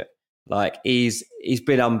smashed it. Like, he's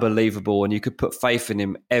been unbelievable, and you could put faith in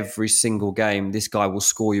him every single game. This guy will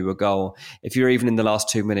score you a goal. If you're even in the last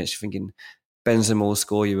 2 minutes, you're thinking Benzema will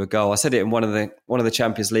score you a goal. I said it in one of the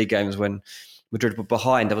Champions League games when Madrid were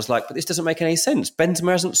behind. I was like, but this doesn't make any sense.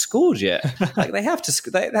 Benzema hasn't scored yet. Like, they have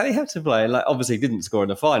to they have to play. Like, obviously he didn't score in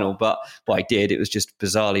the final, but he did. It was just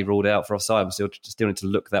bizarrely ruled out for offside. I'm still need to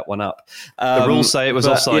look that one up. The rules say it was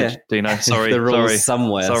offside, Dino. Sorry. The rules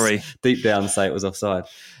somewhere deep down say it was offside.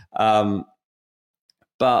 But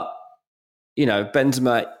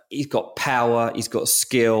Benzema, he's got power, he's got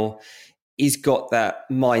skill, he's got that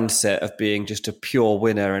mindset of being just a pure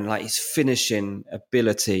winner, and like his finishing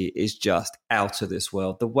ability is just out of this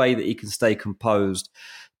world. The way that he can stay composed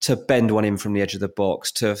to bend one in from the edge of the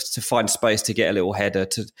box, to find space to get a little header,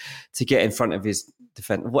 to get in front of his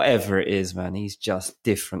defence, whatever it is, man. He's just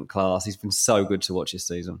different class. He's been so good to watch this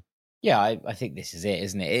season. Yeah, I think this is it,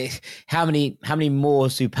 isn't it? How many more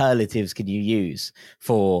superlatives can you use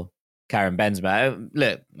for Karim Benzema?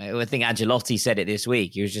 Look, I think Ancelotti said it this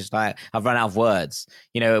week. He was just like, I've run out of words.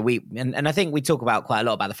 And I think we talk about quite a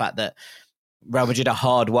lot about the fact that Real Madrid are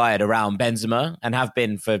hardwired around Benzema and have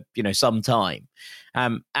been for, some time.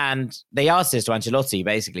 And they asked this to Ancelotti,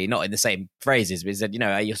 basically, not in the same phrases, but he said,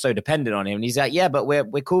 you're so dependent on him. And he's like, yeah, but we're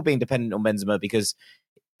cool being dependent on Benzema because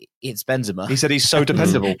it's Benzema. He said he's so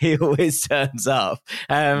dependable. He always turns up.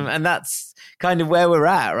 And that's kind of where we're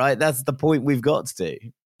at, right? That's the point we've got to.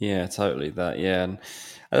 Yeah, totally that, yeah. And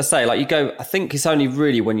as I say, I think it's only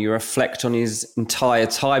really when you reflect on his entire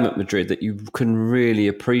time at Madrid that you can really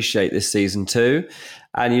appreciate this season too.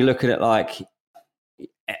 And you look at it like,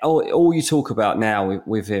 all you talk about now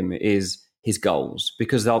with him is his goals,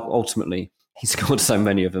 because ultimately he scored so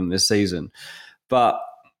many of them this season. But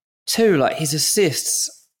two, like his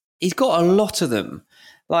assists, he's got a lot of them.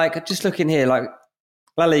 Like, just looking here, like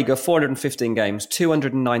La Liga, 415 games,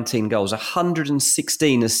 219 goals,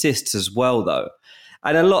 116 assists as well, though.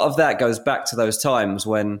 And a lot of that goes back to those times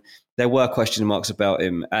when there were question marks about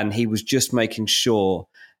him and he was just making sure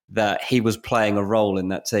that he was playing a role in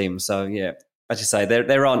that team. So, yeah, as you say,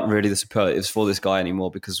 there aren't really the superlatives for this guy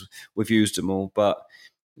anymore because we've used them all. But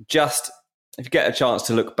just if you get a chance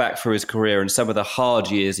to look back through his career and some of the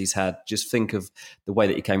hard years he's had, just think of the way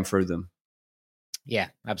that he came through them. Yeah,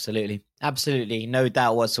 absolutely. Absolutely. No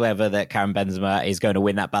doubt whatsoever that Karim Benzema is going to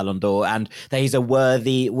win that Ballon d'Or and that he's a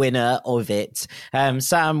worthy winner of it.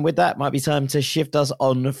 Sam, with that, might be time to shift us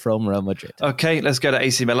on from Real Madrid. Okay, let's go to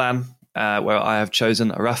AC Milan, where I have chosen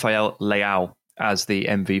Rafael Leao as the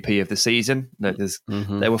MVP of the season.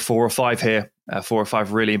 There were 4 or 5 here, 4 or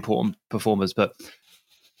 5 really important performers, but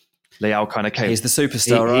Leao kind of came. He's the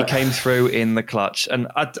superstar, right? He came through in the clutch. And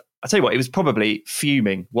I tell you what, he was probably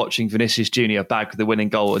fuming watching Vinicius Junior bag the winning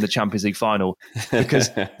goal in the Champions League final, because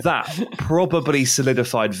that probably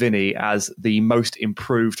solidified Vinny as the most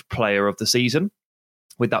improved player of the season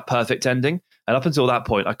with that perfect ending. And up until that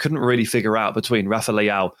point, I couldn't really figure out between Rafa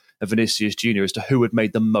Leao and Vinicius Junior as to who had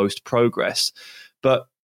made the most progress. But,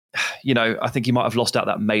 I think he might have lost out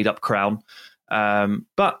that made-up crown.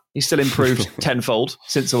 But he's still improved tenfold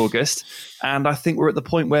since August. And I think we're at the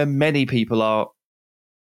point where many people are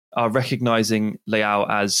recognising Leao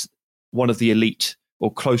as one of the elite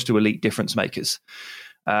or close to elite difference makers.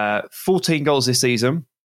 14 goals this season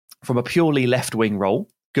from a purely left-wing role.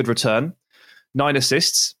 Good return. 9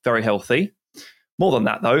 assists, very healthy. More than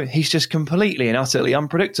that, though, he's just completely and utterly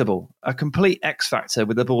unpredictable. A complete X-factor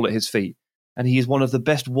with the ball at his feet. And he is one of the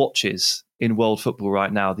best watches in world football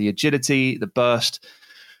right now. The agility, the burst,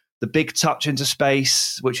 the big touch into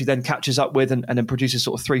space, which he then catches up with and then produces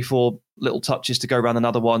sort of 3-4 little touches to go around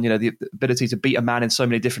another one. The ability to beat a man in so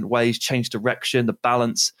many different ways, change direction, the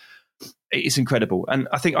balance. It's incredible. And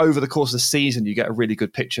I think over the course of the season, you get a really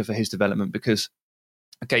good picture for his development because,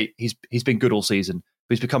 okay, he's been good all season,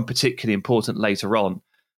 but he's become particularly important later on.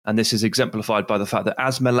 And this is exemplified by the fact that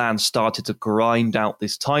as Milan started to grind out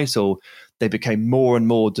this title, they became more and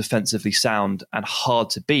more defensively sound and hard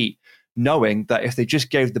to beat, knowing that if they just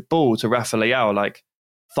gave the ball to Rafa Leao like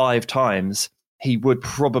 5 times, he would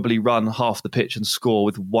probably run half the pitch and score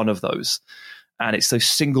with one of those. And it's those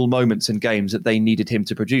single moments in games that they needed him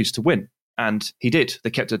to produce to win. And he did. They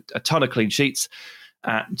kept a ton of clean sheets.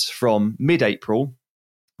 And from mid-April,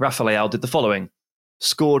 Rafa Leao did the following.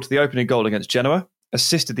 Scored the opening goal against Genoa,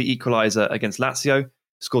 assisted the equaliser against Lazio,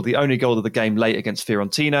 scored the only goal of the game late against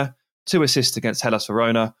Fiorentina, 2 assists against Hellas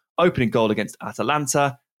Verona, opening goal against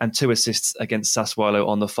Atalanta, and 2 assists against Sassuolo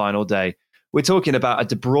on the final day. We're talking about a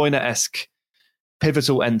De Bruyne-esque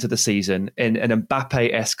pivotal end to the season in an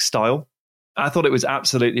Mbappe-esque style. I thought it was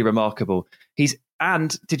absolutely remarkable.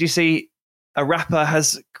 And did you see a rapper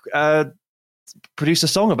has produced a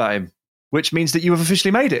song about him, which means that you have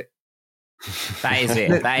officially made it. That is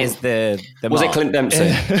it. That is the was mark. it Clint Dempsey?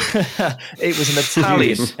 It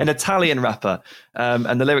was an Italian rapper.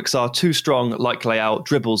 And the lyrics are too strong like Leao,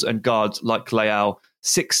 dribbles and guards like Leao,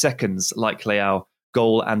 6 seconds like Leao,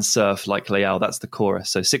 goal and surf like Leao. That's the chorus.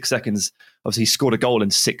 So 6 seconds. Obviously, he scored a goal in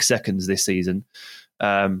 6 seconds this season,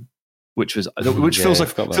 which feels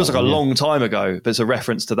like a long time ago, but it's a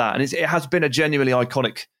reference to that. And it has been a genuinely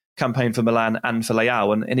iconic campaign for Milan and for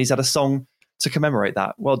Leao, and he's had a song to commemorate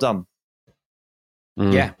that. Well done.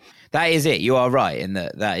 Yeah, that is it. You are right in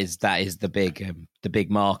that is the big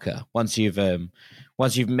marker. Once you've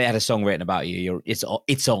had a song written about you, it's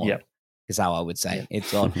on. Yeah. Is how I would say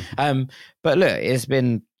it's on. But look, it's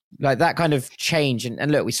been Like that kind of change.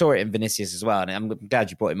 And look, we saw it in Vinicius as well. And I'm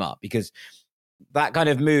glad you brought him up, because that kind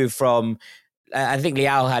of move from, I think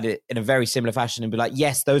Leao had it in a very similar fashion and be like,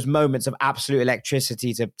 yes, those moments of absolute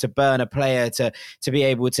electricity to burn a player, to be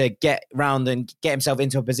able to get round and get himself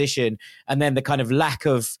into a position. And then the kind of lack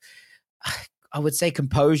of, I would say,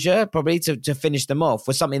 composure probably to finish them off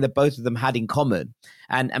was something that both of them had in common.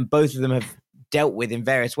 And both of them have dealt with in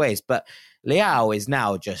various ways. But Leao is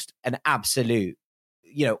now just an absolute,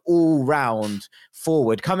 all-round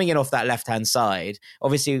forward coming in off that left-hand side.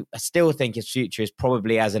 Obviously, I still think his future is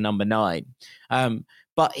probably as a number 9.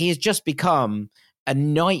 But he has just become a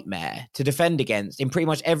nightmare to defend against in pretty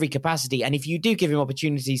much every capacity. And if you do give him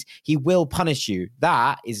opportunities, he will punish you.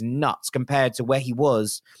 That is nuts compared to where he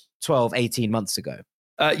was 12, 18 months ago.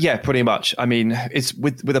 Yeah, pretty much. I mean, it's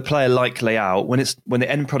with a player like Leao, when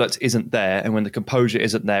the end product isn't there and when the composure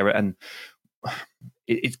isn't there, and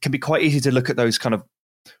it can be quite easy to look at those kind of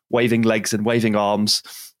waving legs and waving arms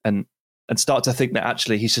and start to think that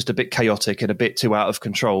actually he's just a bit chaotic and a bit too out of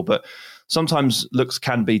control. But sometimes looks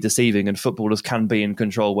can be deceiving and footballers can be in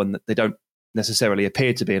control when they don't necessarily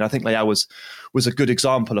appear to be. And I think Leao was a good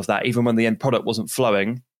example of that. Even when the end product wasn't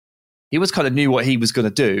flowing, he was kind of knew what he was going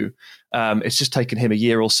to do. It's just taken him a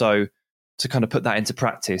year or so to kind of put that into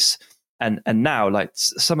practice. And now, like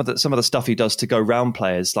some of the stuff he does to go round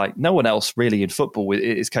players, like no one else really in football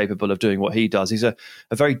is capable of doing what he does. He's a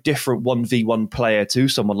very different 1v1 player to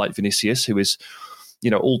someone like Vinicius, who is,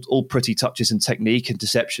 all pretty touches and technique and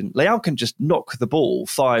deception. Leao can just knock the ball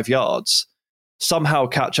 5 yards, somehow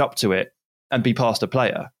catch up to it and be past a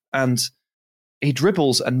player. And he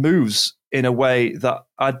dribbles and moves in a way that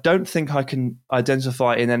I don't think I can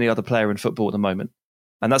identify in any other player in football at the moment.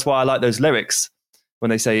 And that's why I like those lyrics when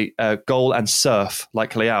they say goal and surf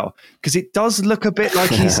like Leao, because it does look a bit like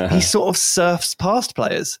he sort of surfs past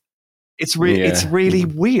players. It's really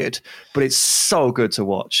weird, but it's so good to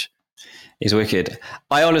watch. He's wicked.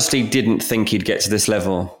 I honestly didn't think he'd get to this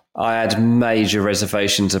level. I had major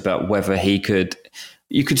reservations about whether he could.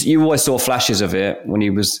 You always saw flashes of it when he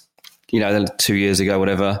was, 2 years ago,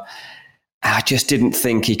 whatever. I just didn't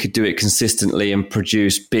think he could do it consistently and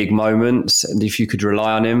produce big moments, and if you could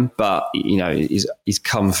rely on him. But he's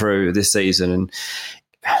come through this season, and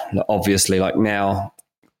obviously, like now,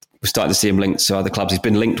 we're starting to see him linked to other clubs. He's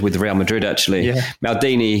been linked with Real Madrid, actually. Yeah.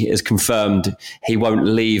 Maldini has confirmed he won't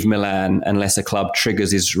leave Milan unless a club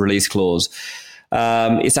triggers his release clause.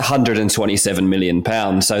 It's £127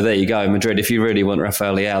 million. So there you go, Madrid. If you really want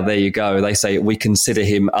Rafael Leao, there you go. They say we consider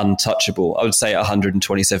him untouchable. I would say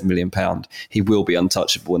 £127 million. He will be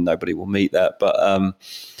untouchable, and nobody will meet that. But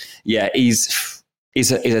he's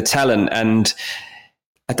a talent, and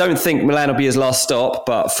I don't think Milan will be his last stop.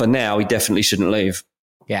 But for now, he definitely shouldn't leave.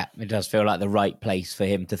 Yeah, it does feel like the right place for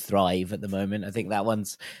him to thrive at the moment. I think that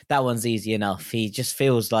one's easy enough. He just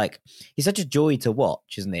feels like he's such a joy to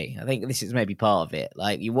watch, isn't he? I think this is maybe part of it.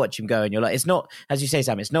 Like you watch him go and you're like, it's not, as you say,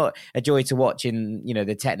 Sam, it's not a joy to watch in,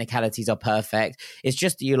 the technicalities are perfect. It's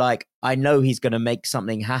just that you like, I know he's going to make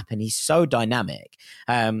something happen. He's so dynamic.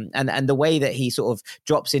 And the way that he sort of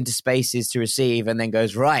drops into spaces to receive and then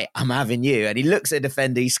goes, right, I'm having you. And he looks at a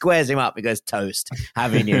defender, he squares him up, he goes, toast,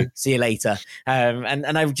 having you, see you later.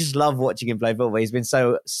 And I just love watching him play football. He's been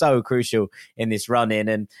so crucial in this run-in,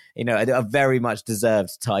 and, a very much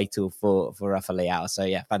deserved title for Rafa Leao. So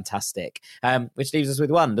yeah, fantastic. Which leaves us with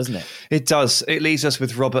one, doesn't it? It does. It leaves us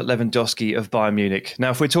with Robert Lewandowski of Bayern Munich. Now,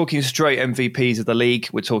 if we're talking straight MVPs of the league,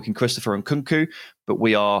 we're talking Christopher Nkunku, but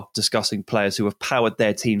we are discussing players who have powered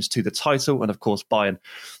their teams to the title. And of course, Bayern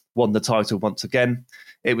won the title once again.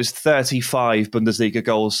 It was 35 Bundesliga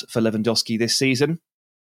goals for Lewandowski this season.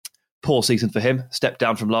 Poor season for him. Stepped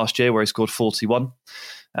down from last year where he scored 41.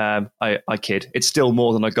 I kid. It's still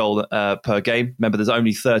more than a goal per game. Remember, there's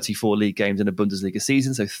only 34 league games in a Bundesliga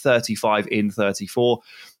season, so 35 in 34.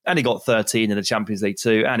 And he got 13 in the Champions League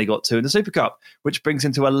too, and he got 2 in the Super Cup, which brings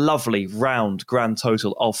him to a lovely round grand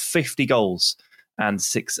total of 50 goals and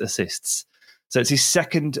 6 assists. So it's his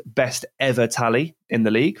second best ever tally in the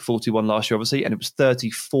league, 41 last year, obviously, and it was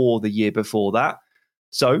 34 the year before that.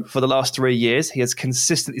 So for the last 3 years, he has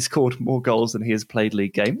consistently scored more goals than he has played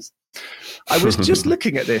league games. I was just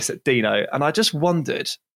looking at this at Dino, and I just wondered,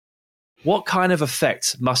 what kind of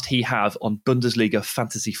effect must he have on Bundesliga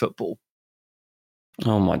fantasy football?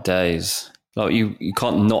 Oh my days! Like you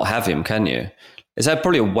can't not have him, can you? Is that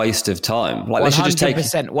probably a waste of time? Like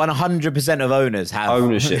 100% of owners have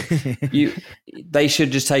ownership. They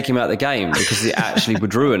should just take him out of the game because it actually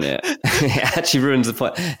would ruin it. It actually ruins the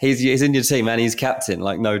point. He's in your team and he's captain,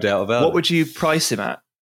 like no doubt about it. What would you price him at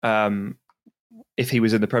if he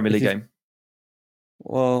was in the Premier League game?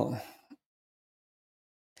 Well,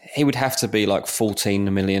 he would have to be like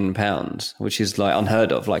 £14 million, which is like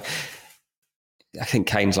unheard of. Like, I think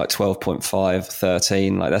Kane's like 12.5,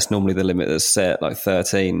 13. Like, that's normally the limit that's set, like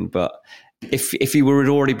 13. But if he had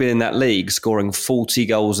already been in that league scoring 40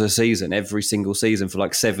 goals a season, every single season for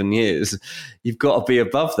like 7 years, you've got to be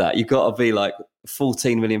above that. You've got to be like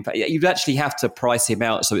 £14 million. You'd actually have to price him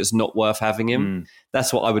out so it's not worth having him.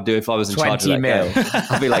 That's what I would do if I was in charge of that game.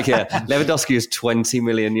 I'd be like, Lewandowski is 20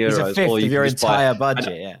 million euros. He's a fifth of your entire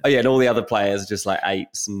budget, and all the other players are just like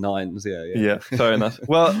 8s and 9s. Yeah, fair enough.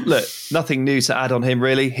 Well, look, nothing new to add on him,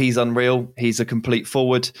 really. He's unreal. He's a complete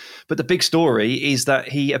forward. But the big story is that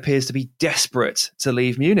he appears to be desperate to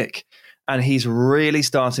leave Munich. And he's really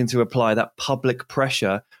starting to apply that public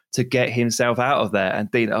pressure to get himself out of there.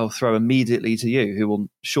 And Dean, I'll throw immediately to you, who will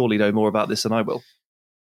surely know more about this than I will.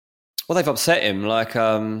 Well, they've upset him. Like,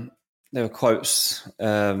 there were quotes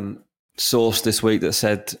sourced this week that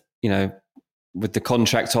said, with the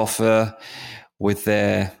contract offer, with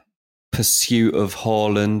their pursuit of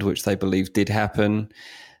Haaland, which they believe did happen,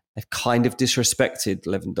 they've kind of disrespected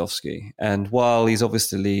Lewandowski. And while he's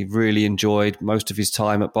obviously really enjoyed most of his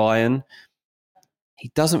time at Bayern,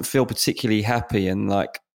 he doesn't feel particularly happy. And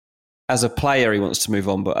like, as a player, he wants to move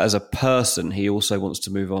on, but as a person, he also wants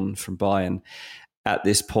to move on from Bayern. At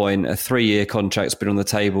this point, a 3-year contract's been on the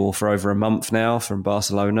table for over a month now from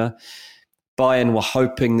Barcelona. Bayern were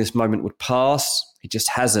hoping this moment would pass. It just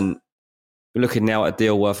hasn't. We're looking now at a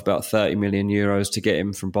deal worth about 30 million euros to get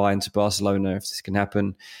him from Bayern to Barcelona, if this can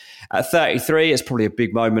happen. At 33, it's probably a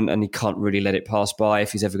big moment, and he can't really let it pass by.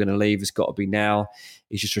 If he's ever going to leave, it's got to be now.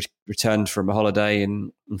 He's just returned from a holiday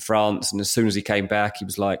in France, and as soon as he came back, he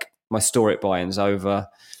was like, my story at Bayern's over.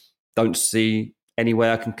 Don't see any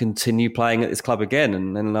way I can continue playing at this club again.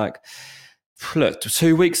 And then, like, look,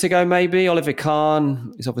 2 weeks ago, maybe, Oliver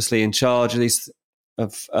Kahn is obviously in charge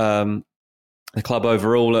of the club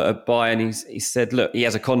overall at Bayern. He said, look, he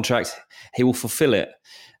has a contract, he will fulfill it.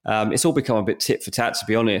 It's all become a bit tit for tat, to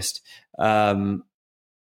be honest. They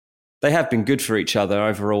have been good for each other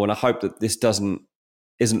overall, and I hope that this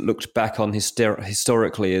isn't looked back on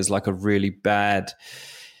historically as like a really bad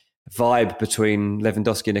vibe between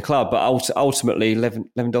Lewandowski and the club. But ultimately,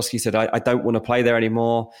 Lewandowski said, I don't want to play there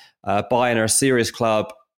anymore. Bayern are a serious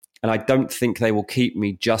club, and I don't think they will keep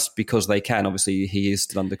me just because they can. Obviously, he is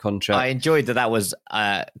still under contract. I enjoyed that was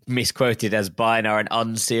misquoted as Bayern are an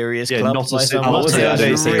unserious club.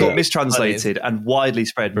 It got mistranslated and widely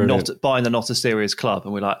spread. Bayern are not a serious club.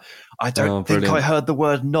 And we're like, I don't think I heard the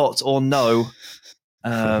word not or no.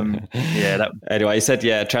 Anyway, he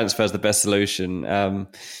said, transfer's the best solution.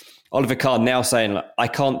 Oliver Kahn now saying, like, I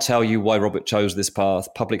can't tell you why Robert chose this path.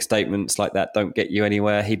 Public statements like that don't get you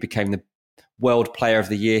anywhere. He became the World Player of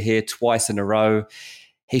the Year here twice in a row.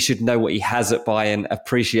 He should know what he has at Bayern.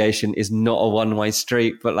 Appreciation is not a one-way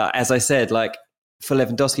street. But like, as I said, like, for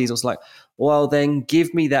Lewandowski, he's also like, well, then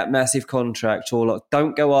give me that massive contract, or like,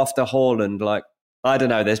 don't go after Haaland. Like, I don't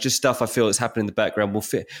know. There's just stuff I feel that's happening in the background.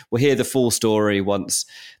 We'll hear the full story once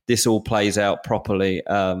this all plays out properly.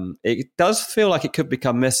 It does feel like it could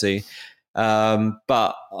become messy,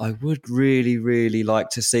 but I would really, really like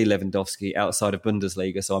to see Lewandowski outside of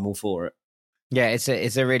Bundesliga, so I'm all for it. Yeah, it's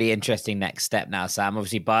a really interesting next step now, Sam.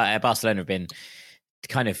 Obviously, Barcelona have been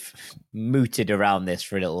kind of mooted around this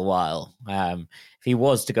for a little while. If he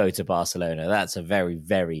was to go to Barcelona, that's a very,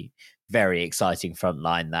 very, very exciting front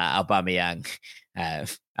line. That Aubameyang,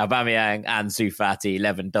 Ansu Fati,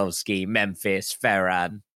 Lewandowski, Memphis,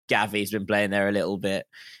 Ferran, Gavi's been playing there a little bit.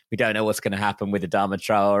 We don't know what's going to happen with Adama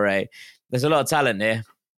Traore. There's a lot of talent here.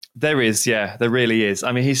 There is, yeah, there really is.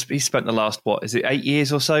 I mean, he's spent the last, 8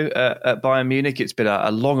 years or so at Bayern Munich. It's been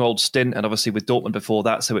a long old stint, and obviously with Dortmund before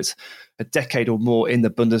that, so it's a decade or more in the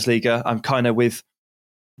Bundesliga. I'm kind of with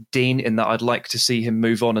Dean in that I'd like to see him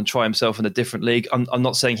move on and try himself in a different league. I'm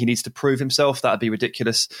not saying he needs to prove himself. That'd be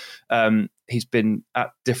ridiculous. He's been at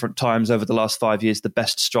different times over the last 5 years the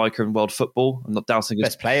best striker in world football. I'm not doubting his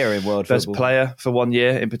best player in world football. Best player for 1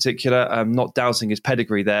 year in particular. I'm not doubting his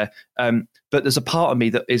pedigree there. But there's a part of me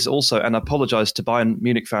that is also, and I apologise to Bayern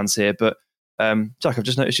Munich fans here, but Jack, I've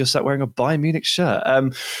just noticed you're sat wearing a Bayern Munich shirt.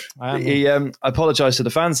 I apologise to the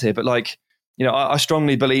fans here, but like, you know, I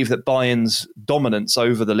strongly believe that Bayern's dominance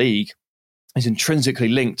over the league is intrinsically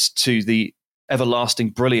linked to the everlasting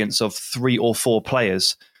brilliance of 3 or 4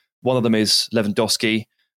 players. One of them is Lewandowski,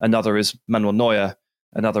 another is Manuel Neuer,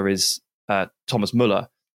 another is Thomas Müller,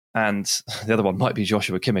 and the other one might be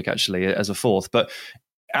Joshua Kimmich, actually, as a fourth. But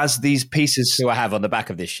as these pieces... Who I have on the back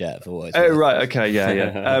of this shirt for what it's worth. Oh, right, okay,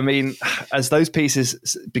 yeah. I mean, as those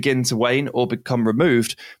pieces begin to wane or become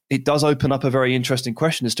removed, it does open up a very interesting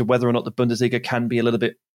question as to whether or not the Bundesliga can be a little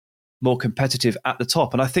bit more competitive at the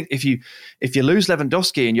top. And I think if you lose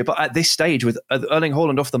Lewandowski and you're at this stage with Erling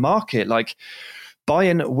Haaland off the market, like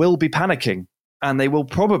Bayern will be panicking. And they will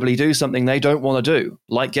probably do something they don't want to do,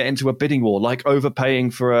 like get into a bidding war, like overpaying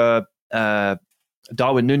for a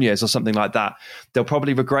Darwin Nunez or something like that. They'll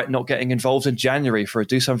probably regret not getting involved in January for a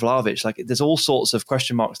Dusan Vlahovic. Like, there's all sorts of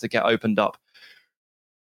question marks that get opened up.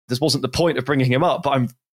 This wasn't the point of bringing him up, but I'm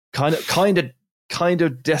kind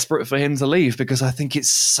of desperate for him to leave because I think it's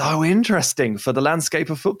so interesting for the landscape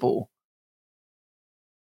of football.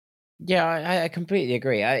 Yeah, I completely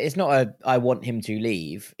agree. It's not I want him to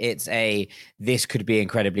leave. It's this could be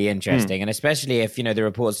incredibly interesting. And especially if, the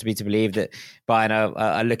reports to be to believe that Bayern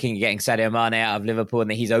are looking at getting Sadio Mane out of Liverpool and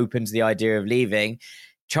that he's open to the idea of leaving,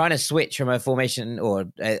 trying to switch from a formation or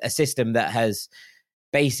a system that has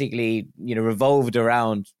basically, revolved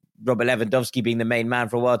around Robert Lewandowski being the main man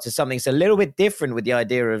for a while to something that's a little bit different with the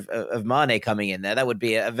idea of Mane coming in there. That would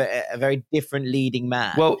be a very different leading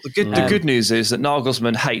man. Well, the good news is that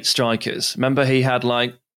Nagelsmann hates strikers. Remember, he had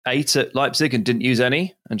like 8 at Leipzig and didn't use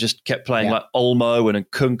any and just kept playing like Olmo and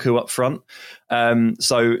Nkunku up front.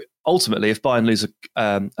 So ultimately, if Bayern lose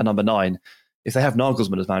a number 9, if they have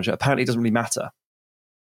Nagelsmann as manager, apparently it doesn't really matter.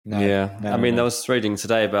 No, I was reading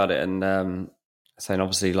today about it and saying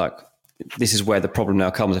obviously like, this is where the problem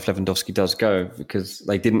now comes if Lewandowski does go, because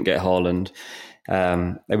they didn't get Haaland.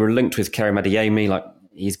 They were linked with Karim Adeyemi, like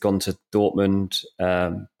he's gone to Dortmund.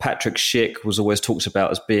 Patrick Schick was always talked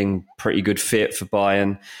about as being pretty good fit for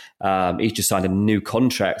Bayern. He's just signed a new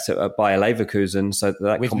contract at Bayer Leverkusen, so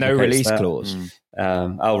that with no release clause.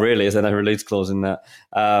 Oh, really? Is there no release clause in that?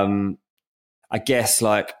 I guess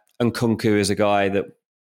like Nkunku is a guy that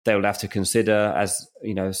they will have to consider, as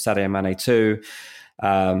Sadio Mane too.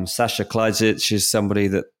 Sasha Klajic is somebody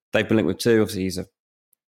that they've been linked with too. Obviously, he's a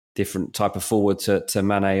different type of forward to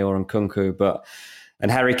Mane or Nkunku. And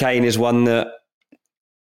Harry Kane is one that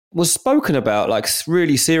was spoken about like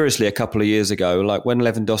really seriously a couple of years ago. Like when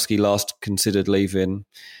Lewandowski last considered leaving,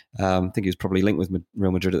 I think he was probably linked with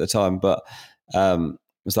Real Madrid at the time. But it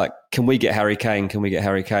was like, can we get Harry Kane? Can we get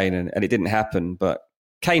Harry Kane? And it didn't happen. But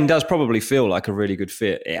Kane does probably feel like a really good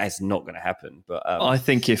fit. It's not going to happen, but I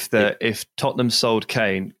think if Tottenham sold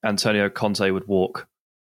Kane, Antonio Conte would walk.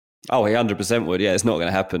 Oh, he 100% would. Yeah, it's not going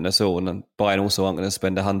to happen at all. And Bayern also aren't going to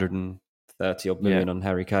spend 130 odd million on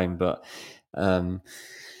Harry Kane. But dilemma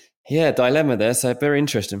there. So very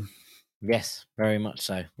interesting. Yes, very much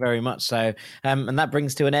so. Very much so. And that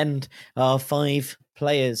brings to an end our 5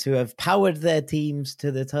 players who have powered their teams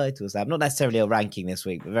to the titles. Not necessarily a ranking this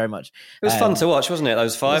week, but very much. It was fun to watch, wasn't it?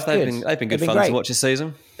 Those 5, they've been good fun to watch this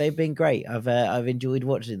season. They've been great. I've enjoyed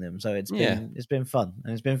watching them, so it's been fun,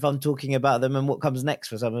 and it's been fun talking about them and what comes next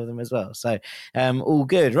for some of them as well. So all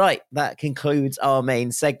good. Right, that concludes our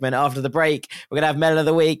main segment. After the break, we're gonna have Melon of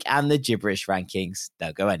the Week and the gibberish rankings.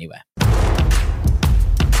 Don't go anywhere.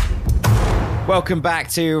 Welcome back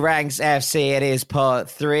to Ranks FC. It is part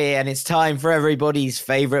 3, and it's time for everybody's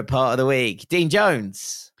favourite part of the week. Dean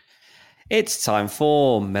Jones. It's time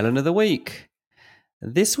for Melon of the Week.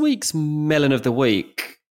 This week's Melon of the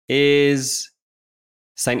Week is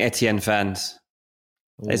Saint Etienne fans.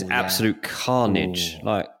 There's absolute carnage. Ooh.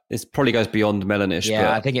 Like, this probably goes beyond melonish. Yeah,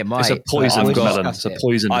 but I think it might. It's a poison melon. It's a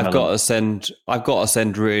poison melon. I've got to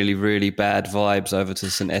send really, really bad vibes over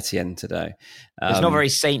to Saint Etienne today. It's not very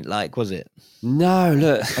saint-like, was it? No,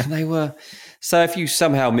 look, they were. So if you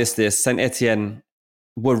somehow missed this, Saint Etienne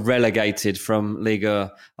were relegated from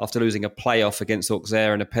Liga after losing a playoff against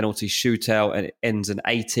Auxerre in a penalty shootout, and it ends an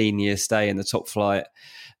 18-year stay in the top flight.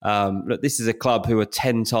 Look, this is a club who are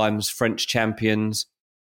 10 times French champions.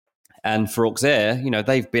 And for Auxerre,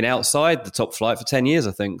 they've been outside the top flight for 10 years,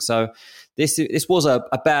 I think. So this was a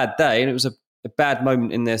bad day, and it was a bad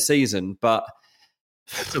moment in their season. But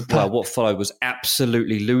what followed was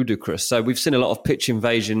absolutely ludicrous. So we've seen a lot of pitch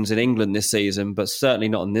invasions in England this season, but certainly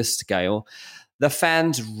not on this scale. The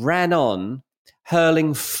fans ran on,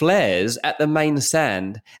 hurling flares at the main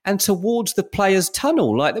stand and towards the players'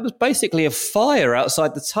 tunnel. Like, there was basically a fire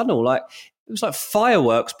outside the tunnel. Like, it was like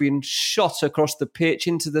fireworks being shot across the pitch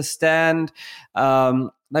into the stand.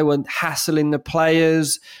 They were hassling the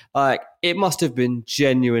players. Like, it must have been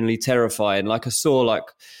genuinely terrifying. Like, I saw like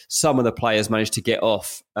some of the players managed to get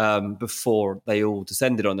off before they all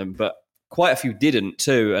descended on them, but quite a few didn't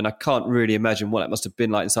too. And I can't really imagine what it must have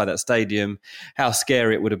been like inside that stadium, how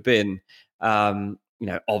scary it would have been.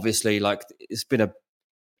 Obviously, like, it's been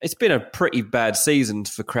a pretty bad season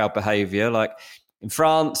for crowd behaviour. Like, in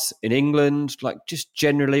France, in England, like, just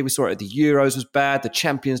generally, we saw it at the Euros was bad. The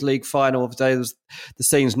Champions League final of the day, the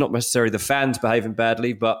scene's not necessarily the fans behaving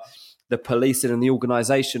badly, but the policing and the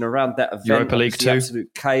organisation around that event. Europa League too.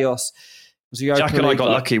 Absolute chaos. Jack and I got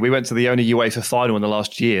lucky. We went to the only UEFA final in the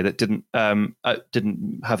last year that didn't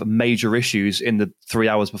have major issues in the 3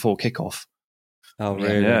 hours before kickoff. Oh,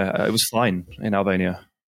 really? Yeah, it was fine in Albania.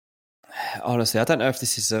 Honestly, I don't know if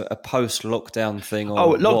this is a post-lockdown thing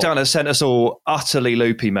or lockdown has sent us all utterly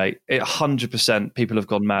loopy, mate. 100% people have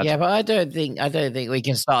gone mad. Yeah, but I don't think we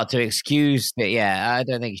can start to excuse it. Yeah, I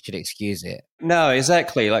don't think you should excuse it. No,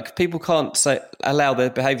 exactly. Like, people can't allow their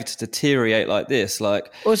behaviour to deteriorate like this.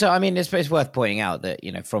 Like, also, I mean, it's worth pointing out that,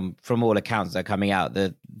 you know, from all accounts that are coming out,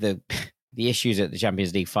 the issues at the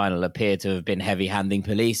Champions League final appear to have been heavy-handing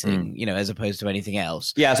policing, you know, as opposed to anything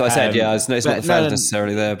else. Yeah, that's what I said. Yeah, it's not the fans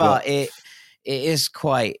necessarily there, but it is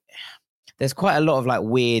quite. There's quite a lot of like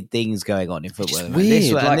weird things going on in football.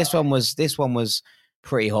 Weird. This one was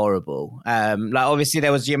pretty horrible. Like, obviously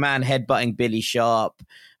there was your man headbutting Billy Sharp,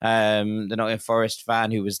 the Nottingham Forest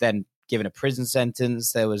fan who was then given a prison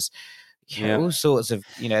sentence. There was all sorts of,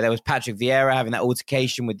 you know, there was Patrick Vieira having that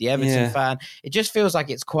altercation with the Everton fan. It just feels like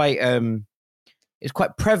it's quite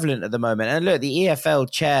prevalent at the moment. And look, the EFL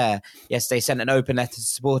chair yesterday sent an open letter to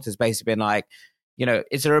supporters, basically being like, you know,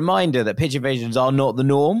 it's a reminder that pitch invasions are not the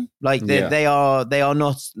norm. Like they're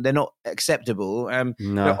not acceptable. No.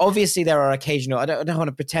 You know, obviously there are occasional. I don't want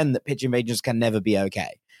to pretend that pitch invasions can never be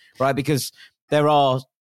okay, right? Because there are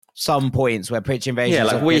some points where pitch invasions. Yeah,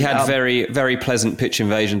 like we had very, very pleasant pitch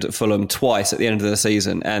invasions at Fulham twice at the end of the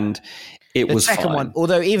season, and it was fine. The second one,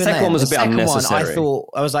 although even the second one was a bit unnecessary.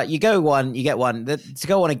 I was like, you go one, you get one. To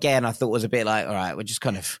go on again, I thought was a bit like, all right, we're just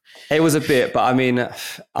kind of. It was a bit, but I mean,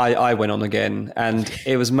 I went on again, and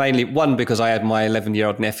it was mainly one because I had my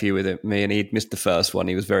 11-year-old nephew with me, and he'd missed the first one.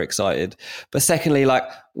 He was very excited, but secondly, like,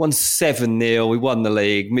 won 7-0, we won the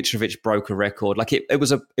league. Mitrovic broke a record. Like it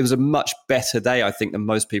was a much better day, I think, than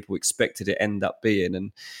most people expected it end up being,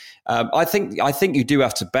 and. I think you do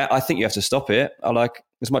have to bet. I think you have to stop it. I like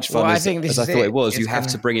as much fun as I thought it was. You have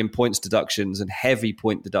to bring in points deductions and heavy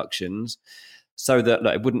point deductions, so that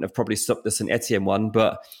it wouldn't have probably stopped the St Etienne one,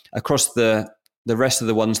 but across the rest of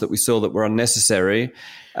the ones that we saw that were unnecessary,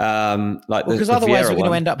 because otherwise we're going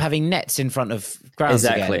to end up having nets in front of grounds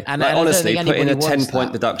exactly. Again. And honestly, put in a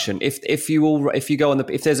 10-point deduction. If you go on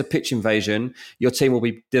if there's a pitch invasion, your team will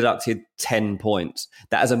be deducted 10 points.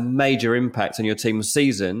 That has a major impact on your team's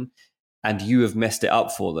season, and you have messed it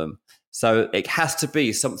up for them. So it has to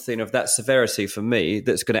be something of that severity for me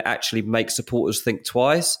that's going to actually make supporters think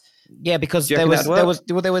twice. Yeah, because there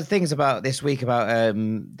were things about this week about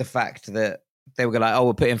the fact that they were like,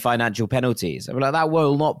 we're putting financial penalties. I'm like, that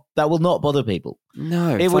will not bother people.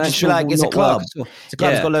 No, it would just be like, it's a club. It's a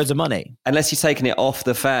club that's got loads of money. Unless you're taking it off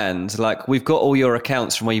the fans, like we've got all your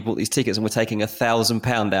accounts from where you bought these tickets, and we're taking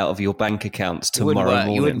 £1,000 out of your bank accounts tomorrow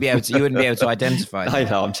morning. You wouldn't be able to identify them. I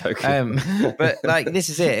know, I'm joking. But like, this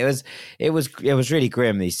is it. It was really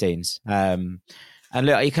grim, these scenes. And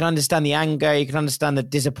look, you can understand the anger, you can understand the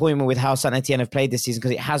disappointment with how Saint Etienne have played this season,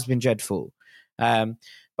 because it has been dreadful.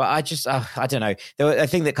 But I just, I don't know. A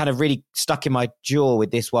thing that kind of really stuck in my jaw with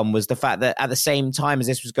this one was the fact that at the same time as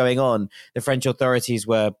this was going on, the French authorities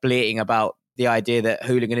were bleating about the idea that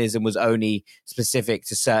hooliganism was only specific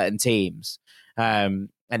to certain teams. And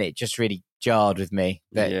it just really jarred with me.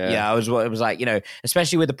 That, it was like, you know,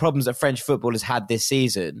 especially with the problems that French football has had this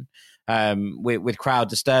season with crowd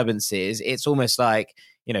disturbances, it's almost like,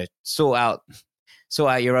 you know, sort out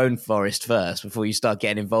your own forest first before you start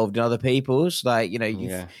getting involved in other people's. Like, you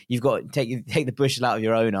know, you've got to take the bushel out of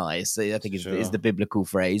your own eyes. I think is the biblical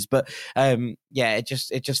phrase. But it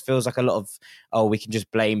just feels like a lot of we can just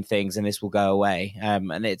blame things and this will go away.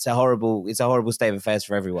 And it's a horrible state of affairs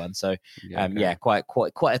for everyone. So quite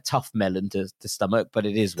a tough melon to stomach, but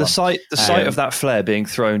it is the sight of that flare being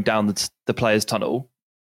thrown down the players' tunnel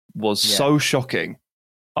was so shocking.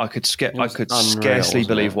 I could scarcely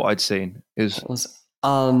believe what I'd seen. It was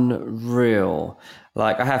unreal.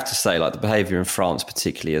 Like, I have to say, like, the behaviour in France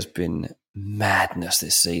particularly has been madness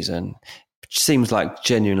this season. It seems like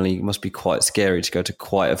genuinely it must be quite scary to go to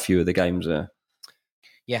quite a few of the games there.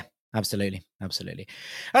 Yeah, absolutely.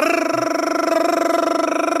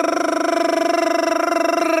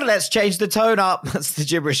 Let's change the tone up. That's the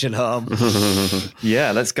gibberish alarm.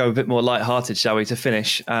 Yeah, let's go a bit more lighthearted, shall we, to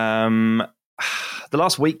finish. The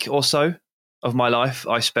last week or so of my life,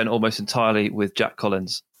 I spent almost entirely with Jack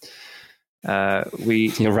Collins.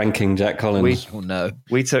 You're ranking Jack Collins.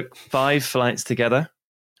 We took 5 flights together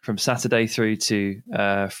from Saturday through to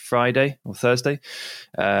Friday or Thursday.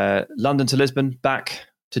 London to Lisbon, back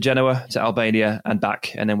to Genoa, to Albania and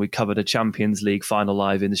back. And then we covered a Champions League final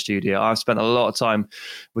live in the studio. I've spent a lot of time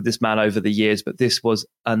with this man over the years, but this was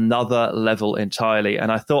another level entirely.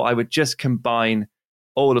 And I thought I would just combine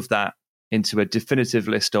all of that into a definitive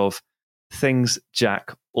list of things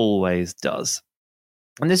Jack always does.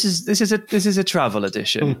 And this is a travel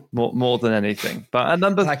edition more than anything. But a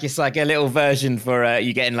number it's like a little version for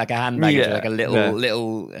you getting like a handbag, like a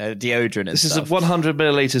little deodorant. This is 100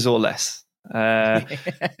 milliliters or less.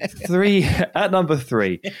 3 at number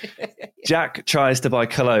 3. Jack tries to buy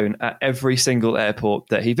cologne at every single airport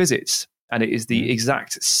that he visits, and it is the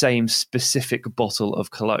exact same specific bottle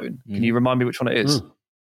of cologne. Can you remind me which one it is?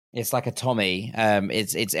 It's like a Tommy.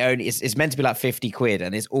 It's meant to be like 50 quid,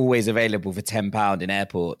 and it's always available for £10 in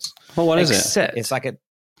airports. Well, what is it? It's like a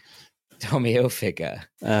Tommy Hilfiger.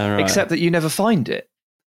 Right. Except that you never find it.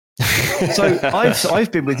 So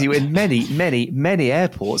I've been with you in many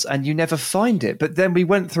airports, and you never find it. But then we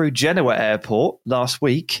went through Genoa Airport last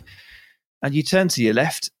week, and you turned to your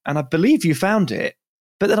left, and I believe you found it.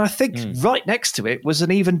 But then I think right next to it was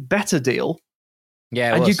an even better deal.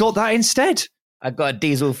 Yeah, and you got that instead. I got a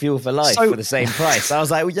diesel fuel for life for the same price. I was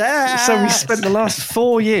like, yeah. So we spent the last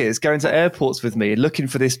 4 years going to airports with me and looking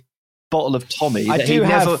for this bottle of Tommy. I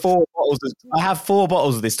have 4 bottles. I have 4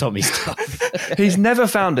 bottles of this Tommy stuff. He's never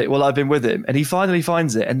found it while I've been with him, and he finally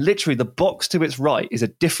finds it. And literally, the box to its right is a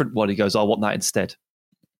different one. He goes, "I want that instead."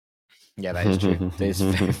 Yeah, that is true. It's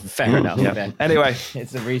fair enough. Yeah. Then. Anyway,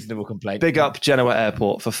 it's a reasonable complaint. Big up Genoa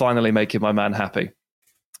Airport for finally making my man happy.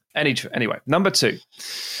 Anyway, number 2.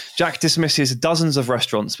 Jack dismisses dozens of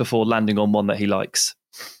restaurants before landing on one that he likes.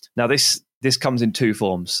 Now, this comes in 2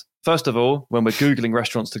 forms. First of all, when we're Googling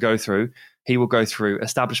restaurants to go through, he will go through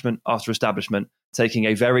establishment after establishment, taking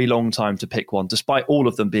a very long time to pick one, despite all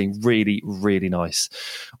of them being really, really nice.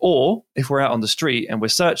 Or if we're out on the street and we're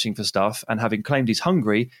searching for stuff, and having claimed he's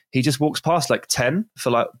hungry, he just walks past like 10 for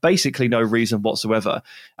like basically no reason whatsoever.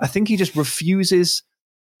 I think he just refuses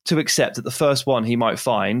to accept that the first one he might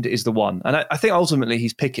find is the one. And I think ultimately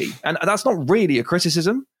he's picky. And that's not really a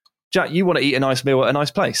criticism. Jack, you want to eat a nice meal at a nice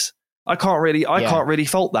place. I can't really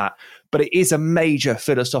fault that. But it is a major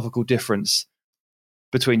philosophical difference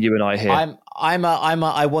between you and I here.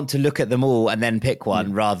 I want to look at them all and then pick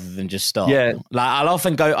one rather than just stop. Yeah. Like I'll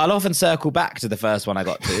often circle back to the first one I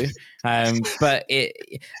got to. But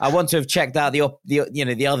I want to have checked out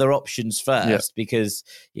the other options first because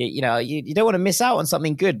you don't want to miss out on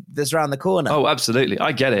something good that's around the corner. Oh, absolutely.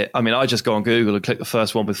 I get it. I mean, I just go on Google and click the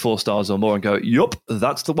first one with 4 stars or more and go, yup,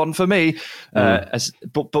 that's the one for me. But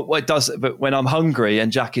when I'm hungry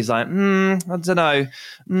and Jack is like, I don't know.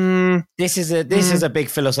 This is a big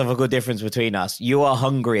philosophical difference between us. You are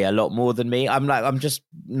hungry a lot more than me. I'm just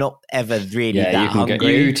not ever really that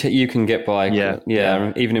hungry. You can get by.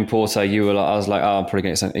 Yeah. Even in Porto, you were like, I was like, I'm probably going to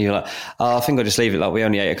get something. You're like, I think I'll just leave it. Like we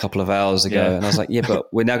only ate a couple of hours ago. Yeah. And I was like, yeah, but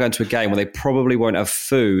we're now going to a game where they probably won't have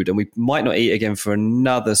food and we might not eat again for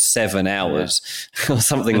another 7 hours or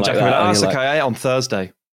something like Jack that. That's okay. I ate on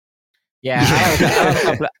Thursday. Yeah,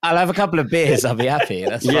 I'll have a couple of beers. I'll be happy.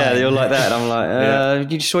 That's fine. Yeah, you're like that. And I'm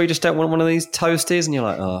like, you sure you just don't want one of these toasties? And you're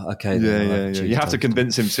like, oh, okay. Yeah. You have to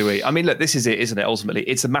convince him to eat. I mean, look, this is it, isn't it? Ultimately,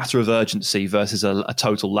 it's a matter of urgency versus a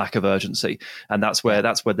total lack of urgency, and that's where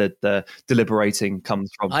the deliberating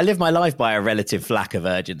comes from. I live my life by a relative lack of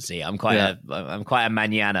urgency. I'm quite a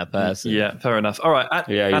manana person. Yeah, fair enough. All right,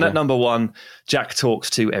 at number 1, Jack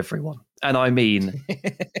talks to everyone. And I mean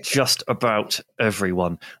just about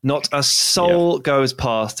everyone. Not a soul goes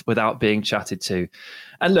past without being chatted to.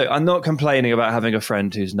 And look, I'm not complaining about having a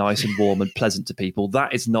friend who's nice and warm and pleasant to people.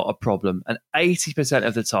 That is not a problem. And 80%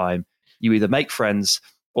 of the time, you either make friends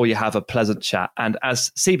or you have a pleasant chat. And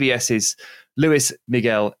as CBS's Luis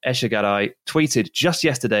Miguel Echegaray tweeted just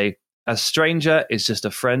yesterday, a stranger is just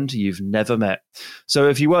a friend you've never met. So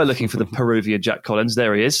if you were looking for the Peruvian Jack Collins,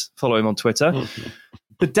 there he is. Follow him on Twitter.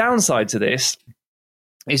 The downside to this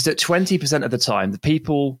is that 20% of the time, the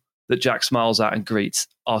people that Jack smiles at and greets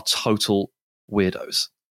are total weirdos.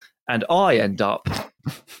 And I end up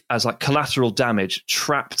as like collateral damage,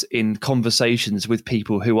 trapped in conversations with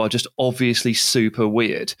people who are just obviously super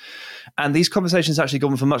weird. And these conversations actually go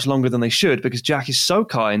on for much longer than they should because Jack is so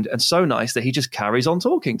kind and so nice that he just carries on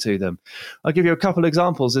talking to them. I'll give you a couple of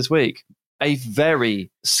examples this week. A very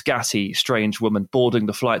scatty, strange woman boarding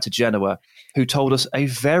the flight to Genoa who told us a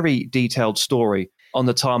very detailed story on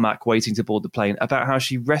the tarmac waiting to board the plane about how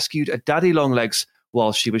she rescued a daddy long legs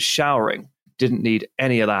while she was showering. Didn't need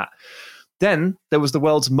any of that. Then there was the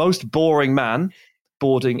world's most boring man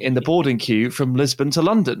boarding in the boarding queue from Lisbon to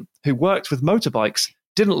London who worked with motorbikes,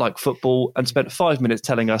 didn't like football, and spent 5 minutes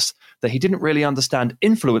telling us that he didn't really understand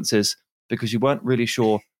influencers because you weren't really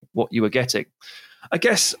sure what you were getting. I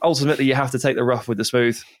guess ultimately you have to take the rough with the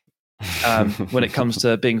smooth when it comes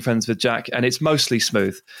to being friends with Jack, and it's mostly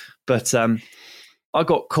smooth. But I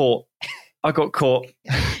got caught. You got caught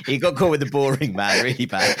with the boring man really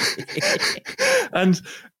bad.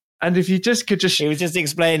 And if you could He was just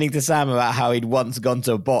explaining to Sam about how he'd once gone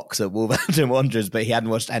to a box at Wolverhampton Wanderers, but he hadn't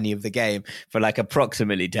watched any of the game for like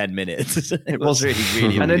approximately 10 minutes. It was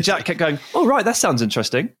really and then Jack kept going, "Oh, right, that sounds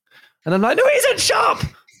interesting." And I'm like, "No, it isn't sharp."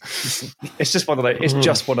 It's just one of those. It's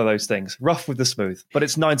just one of those things. Rough with the smooth, but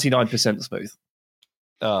it's 99% smooth.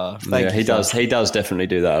 He does. He does definitely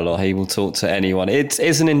do that a lot. He will talk to anyone. It's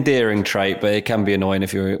an endearing trait, but it can be annoying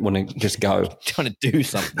if you want to just go. Trying to do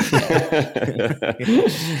something.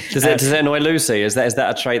 Does it annoy Lucy? Is that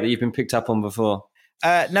a trait that you've been picked up on before?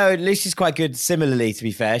 No, Lucy's quite good. Similarly, to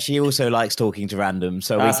be fair, she also likes talking to random,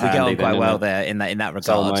 so we get on quite well there in that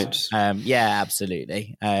regard. Yeah,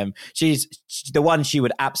 absolutely. She's the one she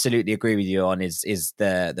would absolutely agree with you on is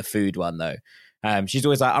the food one though. She's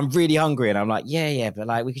always like, "I'm really hungry," and I'm like, "Yeah, but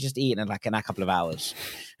like we could just eat in a couple of hours."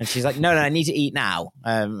 And she's like, "No, I need to eat now."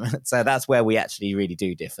 So that's where we actually really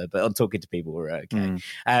do differ. But on talking to people, we're okay.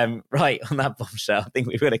 Right, on that bombshell, I think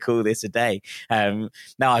we're going to call this a day.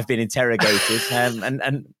 Now I've been interrogated,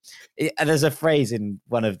 and there's a phrase in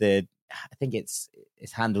one of the, I think it's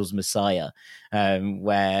Handel's Messiah,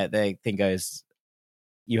 where the thing goes,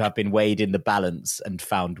 "You have been weighed in the balance and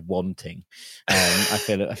found wanting." I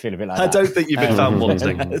feel a bit like that. I don't think you've been found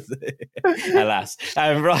wanting. Alas.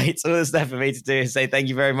 Right, so all that's left for me to do is say thank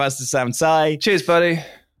you very much to Sam Tsai. Cheers, buddy.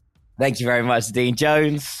 Thank you very much to Dean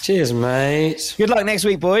Jones. Cheers, mate. Good luck next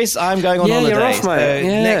week, boys. I'm going on holiday. You're off, mate.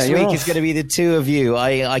 Next week is going to be the two of you.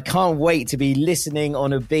 I can't wait to be listening